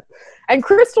trip. And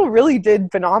Crystal really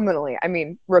did phenomenally. I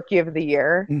mean, Rookie of the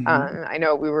Year. I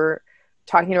know we were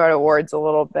talking about awards a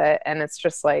little bit, and it's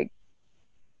just like,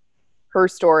 her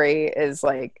story is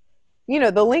like, you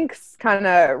know, the Lynx kind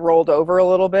of rolled over a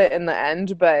little bit in the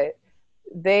end, but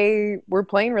they were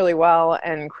playing really well.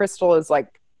 And Crystal is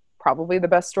like probably the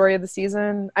best story of the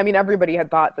season. I mean, everybody had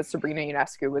thought that Sabrina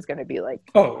Ionescu was going to be like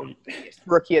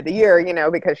Rookie of the Year, you know,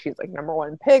 because she's like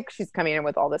 #1 pick. She's coming in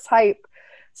with all this hype,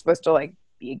 supposed to like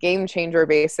be a game changer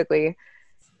basically.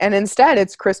 And instead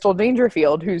it's Crystal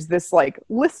Dangerfield, who's this like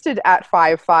listed at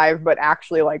 5'5", but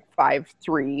actually like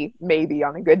 5'3", maybe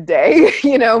on a good day,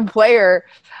 you know, player,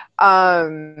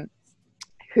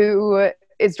 who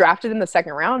is drafted in the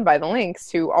 2nd round by the Lynx,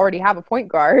 who already have a point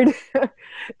guard.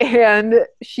 And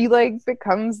she like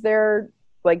becomes their,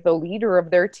 like, the leader of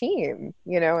their team,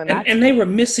 you know, and they were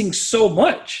missing so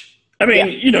much. I mean,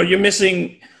 you know, you're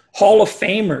missing Hall of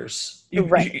Famers,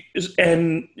 right?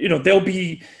 And, you know, they'll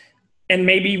be, and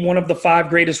maybe one of the 5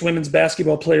 greatest women's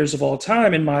basketball players of all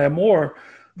time in Maya Moore,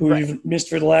 who you've missed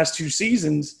for the last 2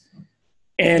 seasons.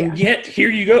 And yet here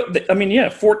you go. I mean,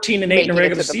 14 and 8 in a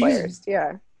regular season. Players.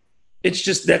 Yeah. It's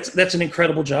just, that's an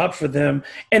incredible job for them.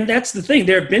 And that's the thing.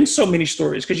 There have been so many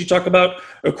stories, because you talk about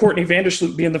Courtney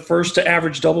Vandersloot being the first to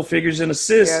average double figures in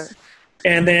assists.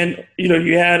 Yeah. And then, you know,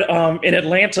 you had in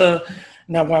Atlanta,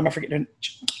 now why am I forgetting?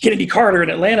 Kennedy Carter in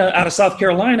Atlanta out of South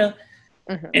Carolina.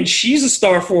 And she's a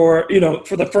star for, you know,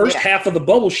 for the first half of the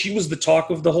bubble. She was the talk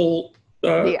of the whole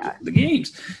the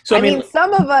games. So I mean,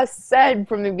 some of us said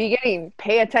from the beginning,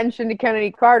 pay attention to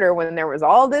Kennedy Carter when there was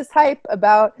all this hype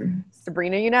about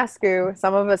Sabrina Ionescu.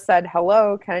 Some of us said,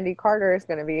 hello, Kennedy Carter is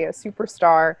going to be a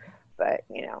superstar. But,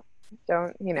 you know,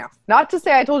 don't, you know, not to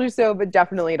say I told you so, but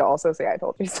definitely to also say I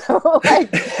told you so.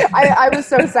 Like, I was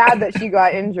so sad that she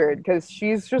got injured, because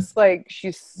she's just like,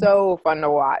 she's so fun to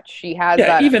watch. She has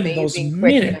that even amazing those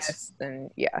quickness,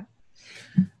 minutes. and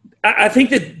I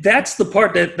think that's the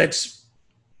part that's,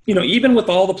 you know, even with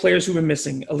all the players who were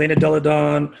missing, Elena Delle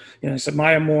Donne, you know,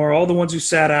 Maya Moore, all the ones who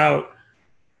sat out,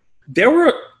 there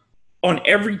were, on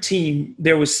every team,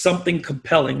 there was something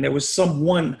compelling. There was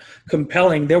someone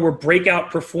compelling. There were breakout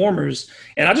performers.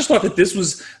 And I just thought that this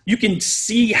was, you can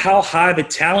see how high the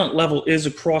talent level is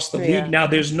across the league now.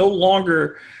 There's no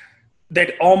longer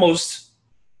that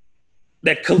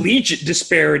collegiate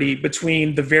disparity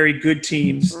between the very good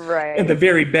teams and the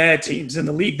very bad teams in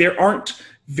the league. There aren't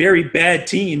very bad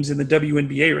teams in the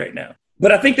WNBA right now.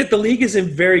 But I think that the league is in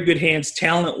very good hands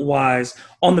talent-wise.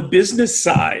 On the business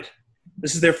side,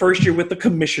 this is their first year with the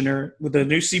commissioner, with the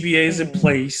new CBAs in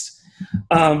place.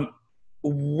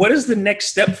 What is the next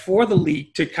step for the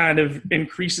league to kind of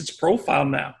increase its profile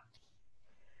now?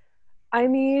 I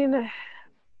mean,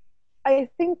 I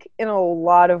think in a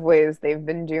lot of ways they've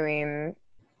been doing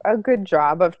a good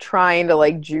job of trying to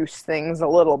like juice things a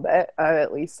little bit,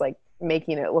 at least like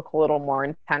making it look a little more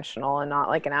intentional and not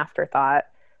like an afterthought.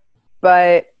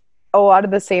 But a lot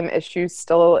of the same issues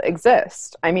still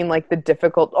exist. I mean, like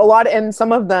and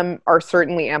some of them are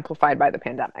certainly amplified by the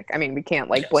pandemic. I mean, we can't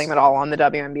like blame it all on the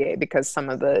WNBA, because some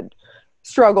of the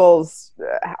struggles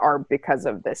are because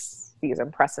of these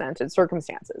unprecedented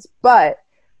circumstances. But,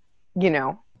 you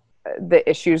know, the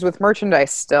issues with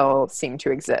merchandise still seem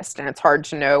to exist, and it's hard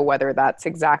to know whether that's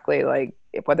exactly like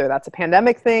whether that's a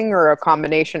pandemic thing or a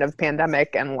combination of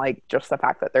pandemic and like just the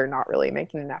fact that they're not really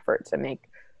making an effort to make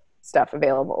stuff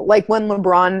available. Like when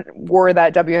LeBron wore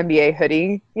that WNBA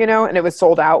hoodie, you know, and it was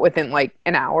sold out within like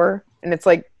an hour, and it's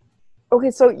like,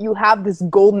 okay, so you have this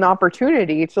golden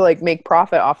opportunity to like make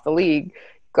profit off the league.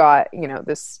 Got, you know,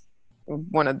 this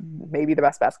one of maybe the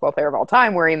best basketball player of all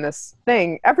time wearing this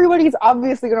thing. Everybody's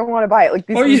obviously going to want to buy it. Like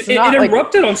it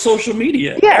erupted on social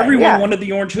media. Yeah, everyone wanted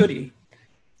the orange hoodie.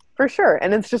 For sure.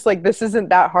 And it's just like, this isn't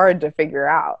that hard to figure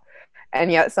out.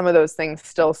 And yet some of those things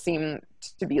still seem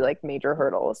to be like major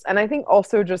hurdles. And I think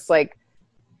also just like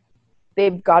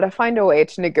they've got to find a way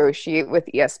to negotiate with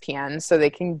ESPN so they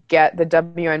can get the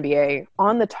WNBA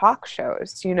on the talk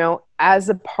shows, you know, as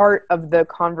a part of the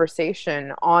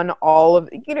conversation on all of,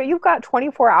 you know, you've got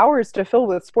 24 hours to fill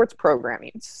with sports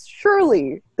programming.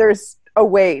 Surely there's a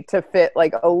way to fit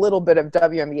like a little bit of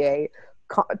WNBA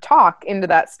talk into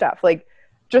that stuff. Like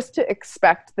just to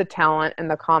expect the talent and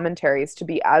the commentaries to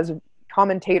be as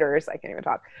commentators, I can't even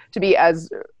talk, to be as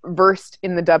versed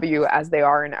in the W as they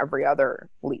are in every other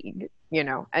league, you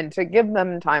know, and to give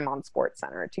them time on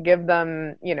SportsCenter, to give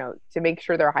them, you know, to make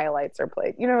sure their highlights are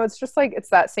played. You know, it's just like, it's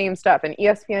that same stuff. And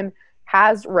ESPN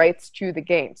has rights to the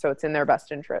game, so it's in their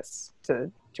best interests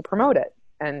to promote it.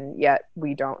 And yet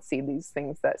we don't see these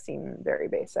things that seem very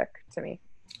basic to me.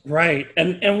 Right.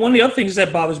 And one of the other things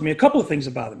that bothers me, a couple of things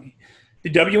that bother me. The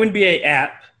WNBA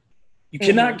app, you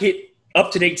cannot get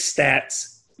up-to-date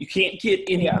stats. You can't get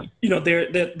any, you know,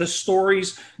 the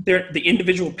stories, the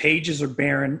individual pages are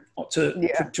barren to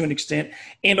an extent.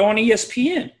 And on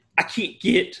ESPN, I can't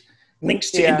get links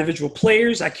to individual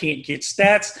players. I can't get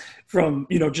stats from,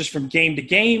 you know, just from game to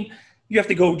game. You have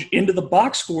to go into the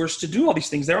box scores to do all these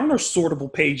things. There are no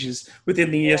sortable pages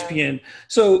within the ESPN.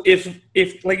 So if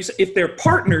like you said, if they're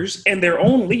partners and their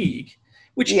own league,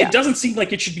 which it doesn't seem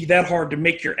like it should be that hard to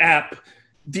make your app.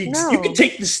 You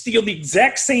could steal the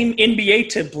exact same NBA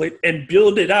template and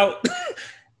build it out.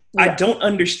 I don't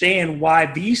understand why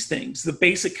these things, the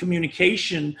basic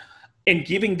communication and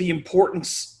giving the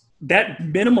importance, that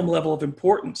minimum level of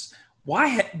importance,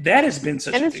 why that has been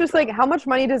such. And it's just like, how much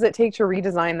money does it take to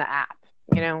redesign the app?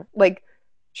 You know, like,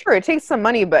 sure, it takes some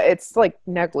money, but it's like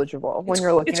negligible when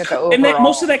you're looking at the overall. And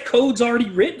most of that code's already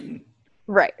written.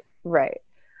 Right.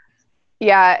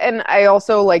 Yeah, and I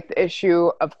also like the issue,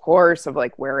 of course, of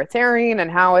like where it's airing and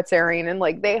how it's airing. And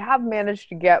like they have managed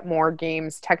to get more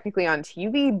games technically on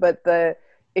TV, but the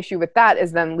issue with that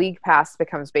is then League Pass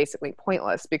becomes basically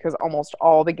pointless because almost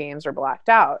all the games are blacked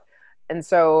out. And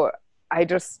so I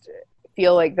just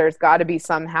feel like there's got to be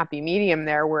some happy medium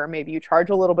there where maybe you charge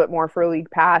a little bit more for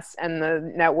League Pass and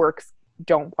the networks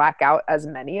don't black out as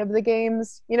many of the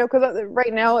games, you know, because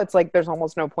right now it's like there's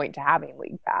almost no point to having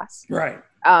League Pass. Right.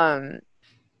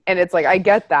 And it's like, I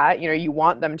get that, you know, you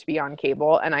want them to be on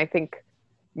cable. And I think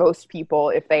most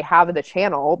people, if they have the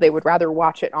channel, they would rather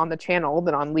watch it on the channel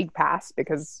than on League Pass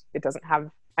because it doesn't have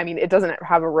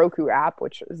a Roku app,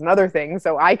 which is another thing.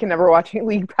 So I can never watch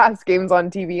League Pass games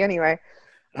on TV anyway.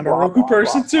 I'm a Roku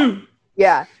person too.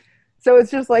 Yeah. So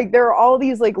it's just like, there are all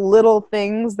these like little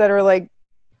things that are like,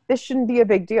 this shouldn't be a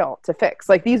big deal to fix.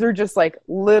 Like these are just like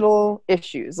little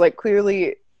issues. Like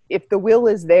clearly, if the will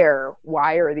is there,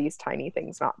 why are these tiny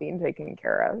things not being taken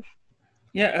care of?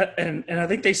 Yeah, and I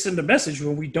think they send a message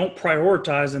when we don't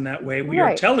prioritize in that way. We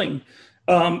are telling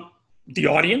the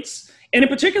audience, and in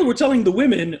particular, we're telling the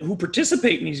women who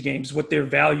participate in these games what their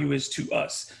value is to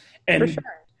us. And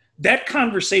that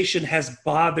conversation has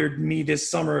bothered me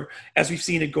this summer as we've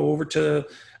seen it go over to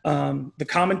the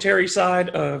commentary side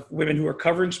of women who are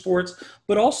covering sports,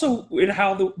 but also in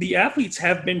how the athletes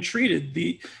have been treated.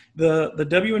 The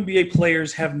WNBA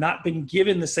players have not been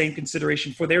given the same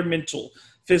consideration for their mental,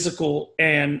 physical,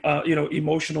 and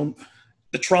emotional,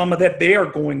 the trauma that they are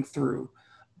going through.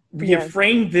 We have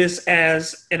framed this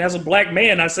as, and as a black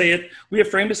man, I say it, we have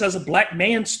framed this as a black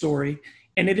man story,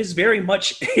 and it is very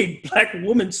much a black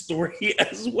woman story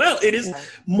as well. It is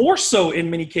more so in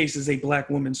many cases a black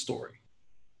woman story.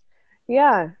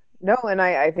 Yeah, no, and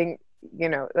I think, you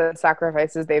know, the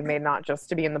sacrifices they've made, not just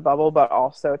to be in the bubble, but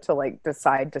also to like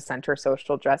decide to center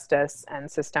social justice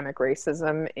and systemic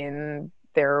racism in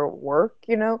their work,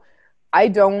 you know, I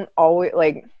don't always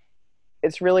like,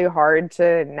 it's really hard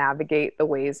to navigate the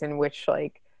ways in which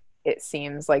like it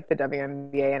seems like the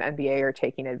WNBA and NBA are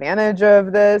taking advantage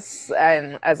of this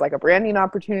and as like a branding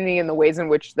opportunity, and the ways in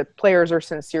which the players are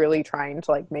sincerely trying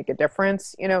to like make a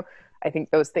difference. You know, I think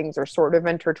those things are sort of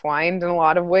intertwined in a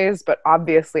lot of ways, but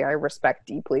obviously I respect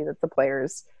deeply that the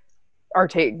players are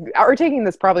taking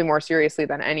this probably more seriously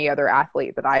than any other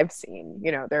athlete that I've seen.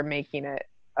 You know, they're making it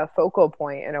a focal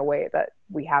point in a way that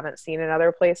we haven't seen in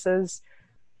other places.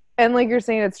 And like you're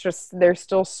saying, it's just they're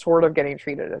still sort of getting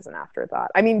treated as an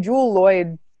afterthought. I mean, Jewel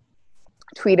Lloyd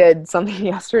tweeted something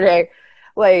yesterday,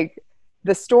 like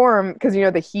the Storm, because you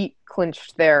know the Heat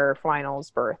clinched their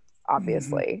finals berth,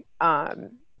 obviously,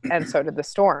 and so did the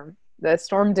Storm. The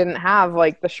Storm didn't have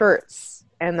like the shirts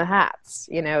and the hats,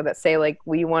 you know, that say like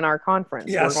we won our conference.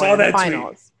 Yeah, I We're saw going to that the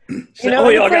finals. tweet. You know, oh,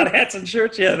 y'all got like, hats and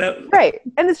shirts? Yeah, that right.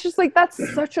 And it's just like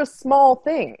that's such a small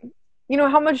thing. You know,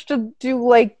 how much do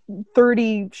like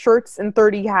 30 shirts and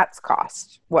 30 hats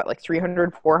cost? What, like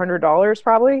 $300, $400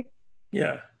 probably?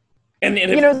 yeah. And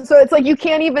You know, so it's like you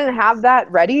can't even have that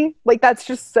ready. Like that's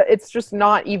just, it's just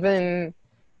not even,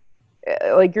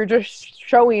 like you're just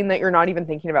showing that you're not even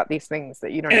thinking about these things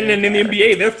that you don't and even then in the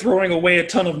care. NBA, they're throwing away a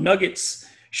ton of Nuggets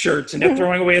shirts, and they're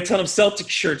throwing away a ton of Celtics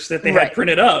shirts that they Right. had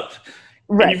printed up.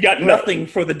 Right. And you've got right. nothing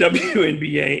for the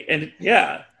WNBA. And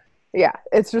yeah. Yeah,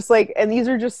 it's just like, and these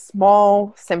are just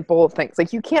small, simple things.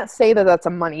 Like you can't say that that's a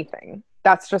money thing.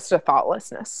 That's just a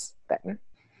thoughtlessness thing.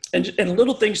 And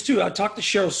little things too. I talked to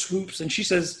Cheryl Swoops, and she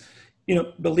says, you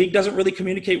know, the league doesn't really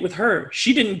communicate with her.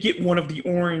 She didn't get one of the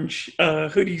orange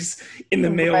hoodies in the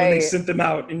mail when they Right. sent them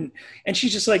out. And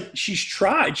she's just like, she's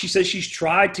tried. She says she's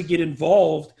tried to get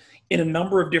involved in a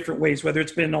number of different ways, whether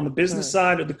it's been on the business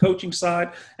side or the coaching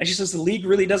side. And she says the league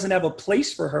really doesn't have a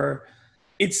place for her.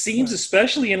 It seems,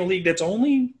 especially in a league that's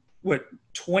only,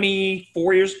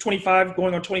 24 years, 25,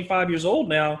 going on 25 years old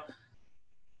now,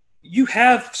 you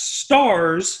have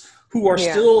stars who are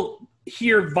Yeah. still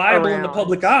here viable in the Around.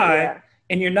 public eye, Yeah.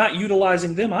 and you're not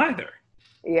utilizing them either.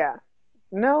 Yeah.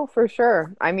 No, for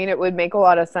sure. I mean, it would make a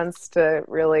lot of sense to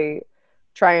really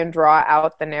try and draw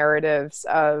out the narratives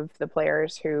of the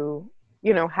players who,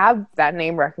 you know, have that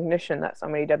name recognition that so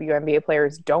many WNBA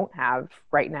players don't have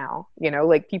right now. You know,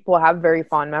 like people have very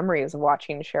fond memories of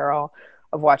watching Cheryl,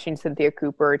 of watching Cynthia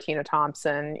Cooper, Tina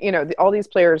Thompson, you know, all these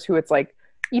players who it's like,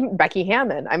 even Becky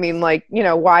Hammon. I mean, like, you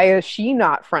know, why is she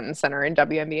not front and center in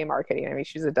WNBA marketing? I mean,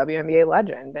 she's a WNBA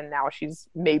legend, and now she's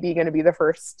maybe going to be the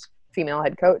first female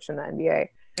head coach in the NBA.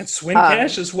 And Swin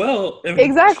Cash as well.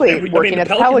 Exactly. And Working at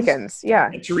the Pelicans. Yeah.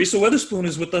 And Teresa Witherspoon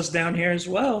is with us down here as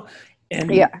well.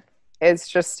 And Yeah. It's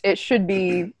just, it should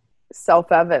be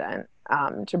self-evident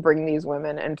to bring these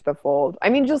women into the fold. I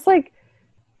mean, just like,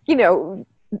 you know,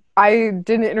 I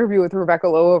did an interview with Rebecca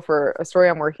Lowe for a story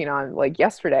I'm working on like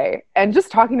yesterday, and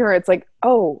just talking to her, it's like,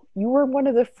 oh, you were one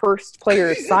of the first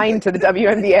players signed to the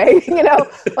WNBA, you know,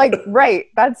 like, right.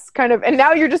 That's kind of, and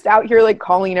now you're just out here like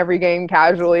calling every game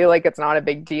casually, like it's not a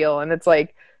big deal. And it's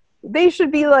like, they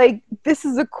should be like, this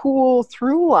is a cool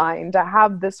through line to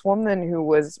have this woman who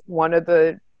was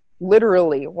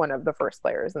literally one of the first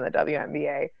players in the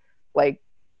WNBA, like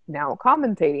now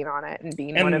commentating on it and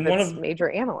being one of its major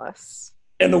analysts.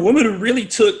 And the woman who really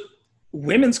took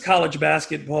women's college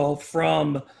basketball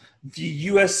from the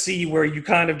USC, where you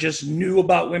kind of just knew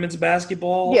about women's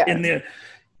basketball, Yeah. and then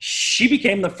she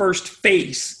became the first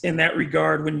face in that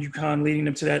regard when UConn, leading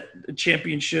them to that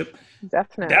championship.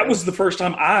 Definitely. That was the first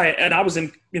time I was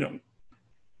in, you know,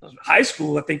 high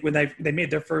school, I think, when they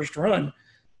made their first run.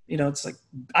 You know, it's like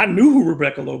I knew who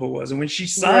Rebecca Lobo was, and when she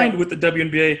signed with the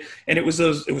WNBA, and it was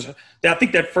I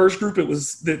think that first group, it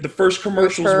was the first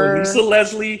commercials were Lisa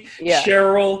Leslie,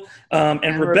 Cheryl,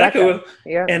 and Rebecca.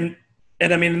 Yeah. And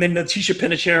I mean, and then Natisha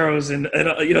Penicheros, and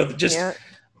you know, just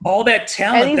all that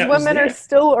talent. And these that women are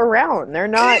still around.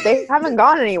 They haven't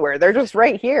gone anywhere. They're just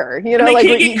right here. You know, and they like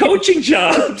can't get coaching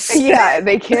jobs. Yeah,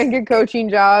 they can't get coaching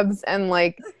jobs, and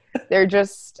like they're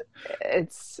just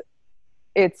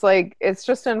it's like, it's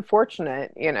just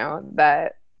unfortunate, you know,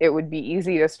 that it would be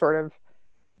easy to sort of,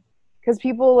 because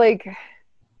people like,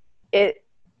 it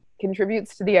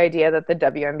contributes to the idea that the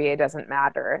WNBA doesn't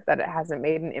matter, that it hasn't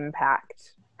made an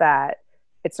impact, that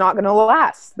it's not going to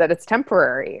last, that it's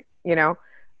temporary, you know?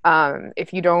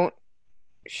 If you don't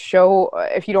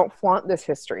flaunt this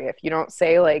history, if you don't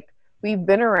say like, we've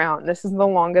been around, this is the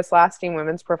longest lasting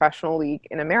women's professional league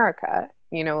in America,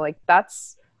 you know, like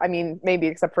that's, I mean, maybe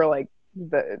except for like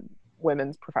the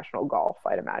women's professional golf,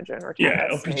 I'd imagine, or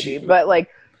tennis, maybe. But like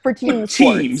for teams,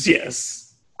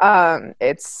 yes.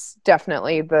 It's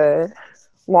definitely the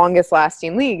longest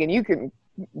lasting league, and you can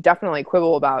definitely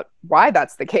quibble about why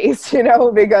that's the case, you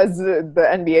know, because the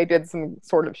NBA did some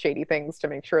sort of shady things to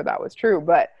make sure that was true.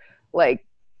 But like,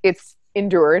 it's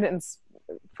endured and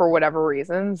for whatever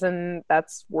reasons, and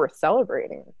that's worth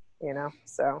celebrating, you know?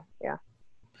 So, yeah.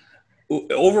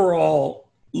 Overall,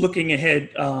 looking ahead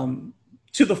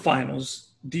to the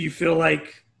finals, do you feel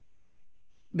like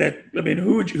that? I mean,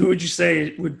 who would you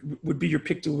say would be your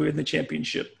pick to win the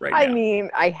championship right now? I mean,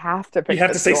 I have to pick. You have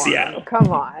the to say Storm. Seattle. Come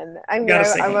on, I mean, Gotta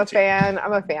say I'm home a team. fan.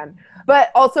 I'm a fan,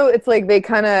 but also it's like they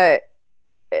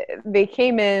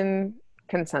came in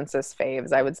consensus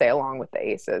faves, I would say, along with the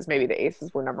Aces. Maybe the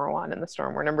Aces were number one and the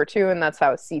Storm were number two, and that's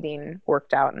how seeding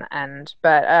worked out in the end.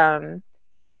 But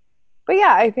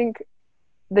yeah, I think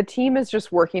the team is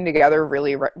just working together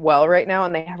really well right now,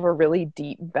 and they have a really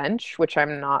deep bench, which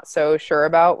I'm not so sure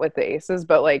about with the Aces.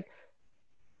 But like,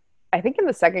 I think in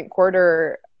the second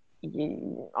quarter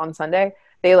on Sunday,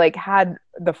 they like had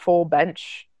the full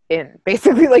bench in.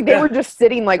 Basically, like they were just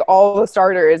sitting like all the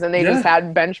starters, and they just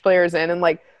had bench players in, and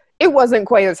like it wasn't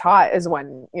quite as hot as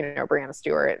when, you know, Brianna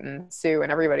Stewart and Sue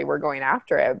and everybody were going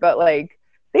after it, but like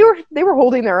they were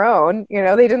holding their own, you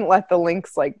know. They didn't let the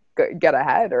Lynx like get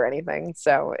ahead or anything.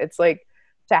 So it's like,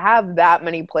 to have that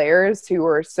many players who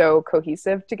are so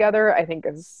cohesive together, I think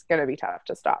is going to be tough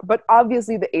to stop. But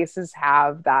obviously the Aces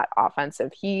have that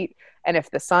offensive heat, and if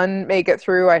the Sun make it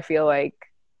through, I feel like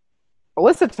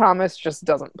Alyssa Thomas just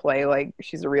doesn't play like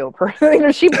she's a real person. You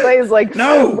know, she plays like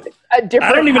No, a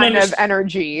different kind of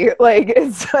energy. Like,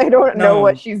 I don't know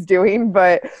what she's doing,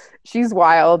 but she's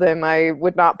wild, and I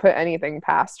would not put anything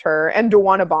past her. And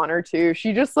DeWanna Bonner too.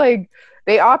 She just like,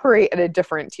 they operate at a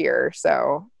different tier.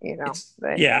 So, you know.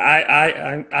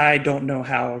 I don't know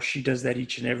how she does that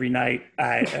each and every night.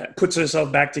 Puts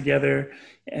herself back together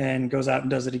and goes out and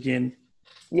does it again.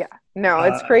 Yeah, no,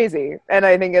 it's crazy. And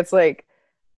I think it's like,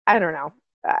 I don't know.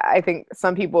 I think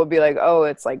some people would be like, oh,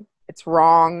 it's like, it's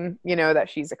wrong, you know, that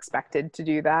she's expected to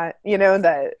do that, you know,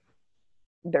 that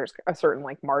there's a certain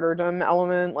like martyrdom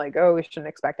element, like, oh, we shouldn't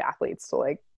expect athletes to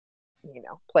like, you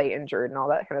know, play injured and all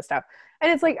that kind of stuff.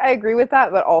 And it's like, I agree with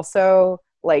that, but also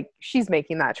like, she's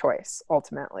making that choice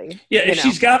ultimately. Yeah, if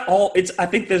she's got I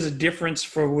think there's a difference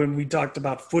for when we talked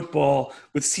about football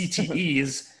with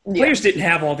CTEs, players didn't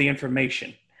have all the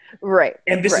information. Right.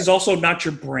 And this is also not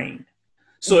your brain.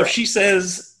 So if she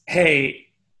says, hey,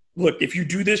 look, if you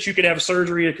do this, you could have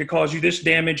surgery. It could cause you this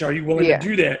damage. Are you willing to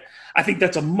do that? I think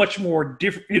that's a much more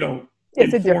different, you know.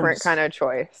 It's a different kind of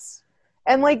choice.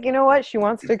 And like, you know what? She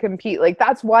wants to compete. Like,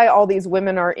 that's why all these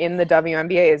women are in the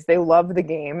WNBA, is they love the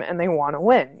game and they want to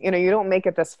win. You know, you don't make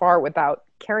it this far without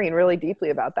caring really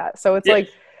deeply about that. So it's like,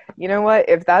 you know what?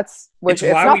 If that's it's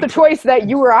not the choice that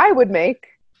you or I would make,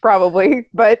 probably,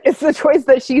 but it's the choice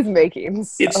that she's making.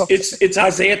 So. It's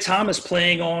Isaiah Thomas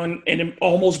playing on an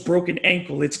almost broken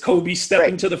ankle. It's Kobe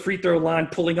stepping to the free throw line,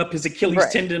 pulling up his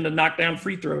Achilles tendon to knock down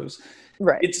free throws.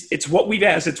 Right. It's what we've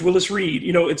asked. It's Willis Reed.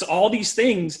 You know, it's all these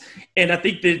things, and I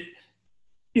think that,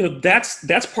 you know,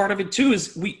 that's part of it too.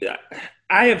 Is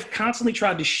I have constantly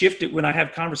tried to shift it when I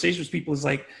have conversations with people. Is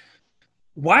like,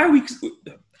 why are we?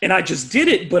 And I just did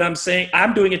it, but I'm saying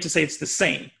I'm doing it to say it's the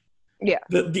same. Yeah.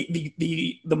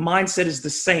 The mindset is the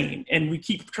same, and we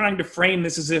keep trying to frame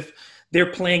this as if they're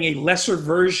playing a lesser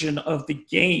version of the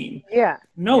game. Yeah.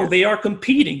 No, they are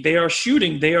competing. They are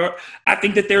shooting. I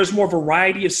think that there's more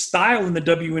variety of style in the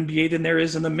WNBA than there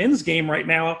is in the men's game right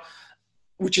now,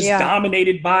 which is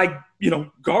dominated by, you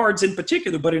know, guards in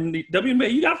particular. But in the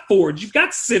WNBA, you got forwards, you've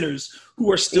got centers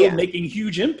who are still making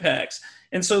huge impacts.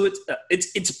 And so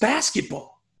it's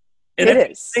basketball. And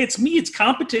it is. It's me, it's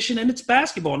competition, and it's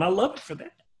basketball. And I love it for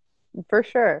that. For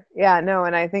sure. Yeah, no.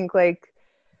 And I think like,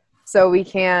 so we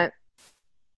can't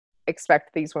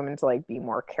expect these women to like be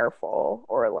more careful,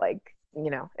 or like,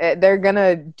 you know, they're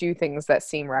gonna do things that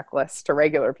seem reckless to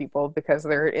regular people because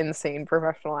they're insane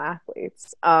professional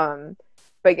athletes.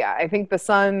 But yeah, I think the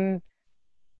Sun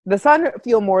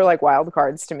feel more like wild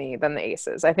cards to me than the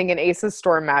Aces. I think an Aces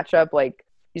Storm matchup, like,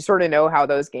 you sort of know how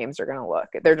those games are going to look.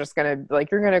 They're just going to,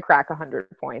 like, you're going to crack 100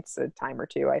 points a time or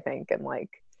two, I think. And, like,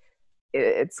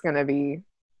 it's going to be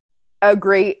a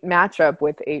great matchup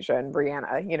with A'ja and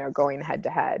Brianna, you know, going head to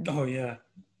head. Oh, yeah.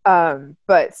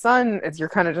 But Sun, you're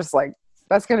kind of just like,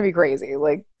 that's going to be crazy.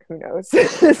 Like, who knows?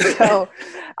 So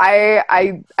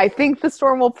I think the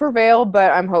Storm will prevail, but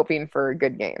I'm hoping for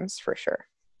good games for sure.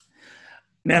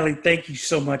 Natalie, thank you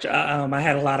so much. I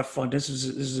had a lot of fun. This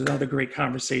is another great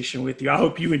conversation with you. I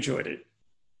hope you enjoyed it.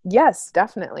 Yes,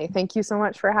 definitely. Thank you so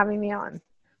much for having me on.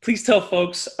 Please tell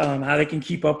folks how they can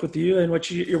keep up with you and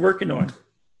what you're working on.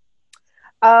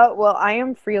 Well, I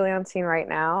am freelancing right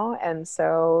now, and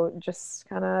so just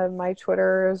kind of my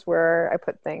Twitter is where I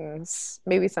put things.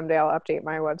 Maybe someday I'll update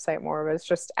my website more, but it's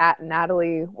just at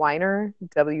Natalie Weiner,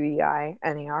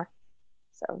 Weiner.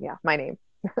 So yeah, my name.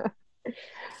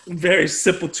 Very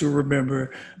simple to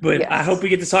remember, but Yes. I hope we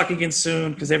get to talk again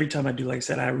soon because every time I do, like I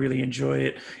said, I really enjoy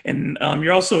it. And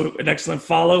you're also an excellent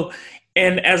follow.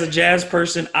 And as a jazz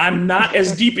person, I'm not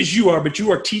as deep as you are, but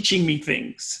you are teaching me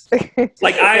things.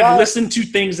 Like I've Well- listened to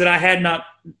things that I had not.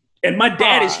 And my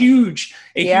dad is Aw. huge.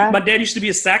 Yeah. My dad used to be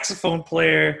a saxophone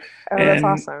player. Oh, that's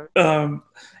and, awesome.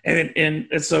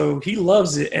 And so he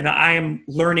loves it, and I am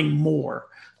learning more.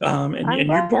 I'm And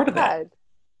you're part of that. glad.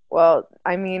 Well,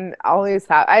 I mean, I always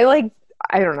have. I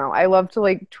don't know. I love to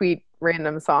like tweet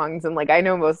random songs, and like I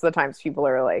know most of the times people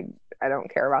are like, I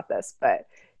don't care about this, but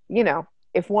you know,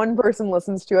 if one person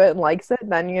listens to it and likes it,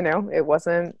 then you know it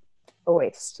wasn't a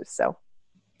waste. So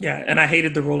Yeah, and I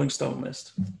hated the Rolling Stone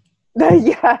list.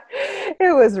 yeah,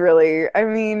 it was really. I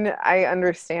mean, I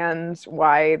understand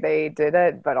why they did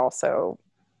it, but also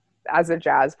as a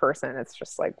jazz person, it's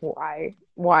just like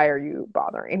why are you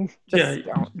bothering?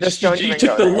 Just don't you even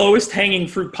took go the there. lowest hanging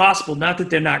fruit possible. Not that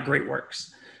they're not great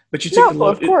works, but you took No,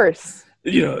 of course.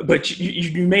 but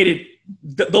you made it.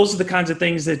 Those are the kinds of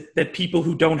things that people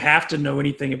who don't have to know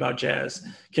anything about jazz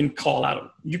can call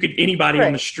out. Anybody on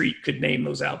the Right. street could name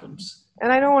those albums.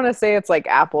 And I don't want to say it's like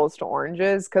apples to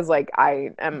oranges because like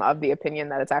I am of the opinion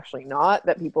that it's actually not,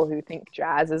 that people who think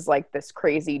jazz is like this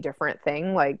crazy different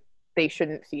thing, like they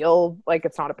shouldn't feel like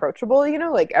it's not approachable, you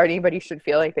know, like anybody should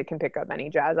feel like they can pick up any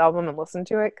jazz album and listen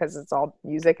to it because it's all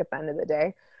music at the end of the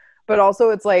day. But also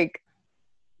it's like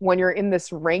when you're in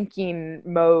this ranking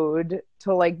mode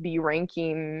to like be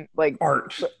ranking like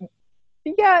Art.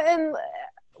 yeah, and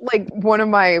like one of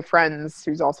my friends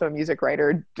who's also a music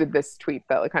writer did this tweet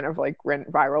that like, kind of like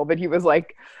went viral, but he was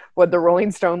like, what the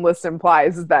Rolling Stone list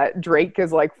implies is that Drake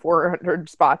is like 400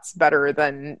 spots better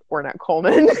than Ornette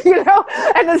Coleman, you know?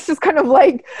 And it's just kind of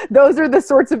like, those are the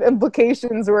sorts of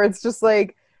implications where it's just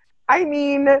like, I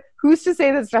mean, who's to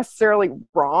say that's necessarily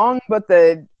wrong? But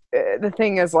the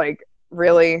thing is like,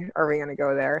 really, are we going to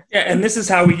go there? Yeah, and this is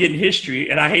how we get in history.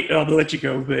 And I hate to let you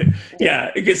go, but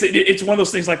yeah, because it's one of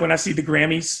those things like when I see the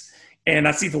Grammys and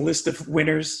I see the list of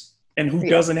winners and who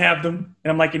doesn't have them.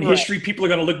 And I'm like, in history, people are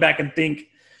going to look back and think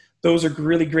those are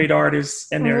really great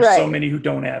artists. And there are so many who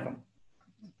don't have them.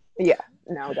 Yeah,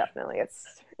 no, definitely. It's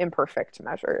imperfect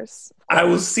measures. I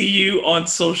will see you on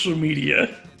social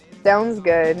media. Sounds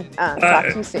good. Talk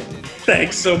to you soon.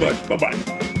 Thanks so much.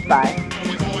 Bye-bye. Bye.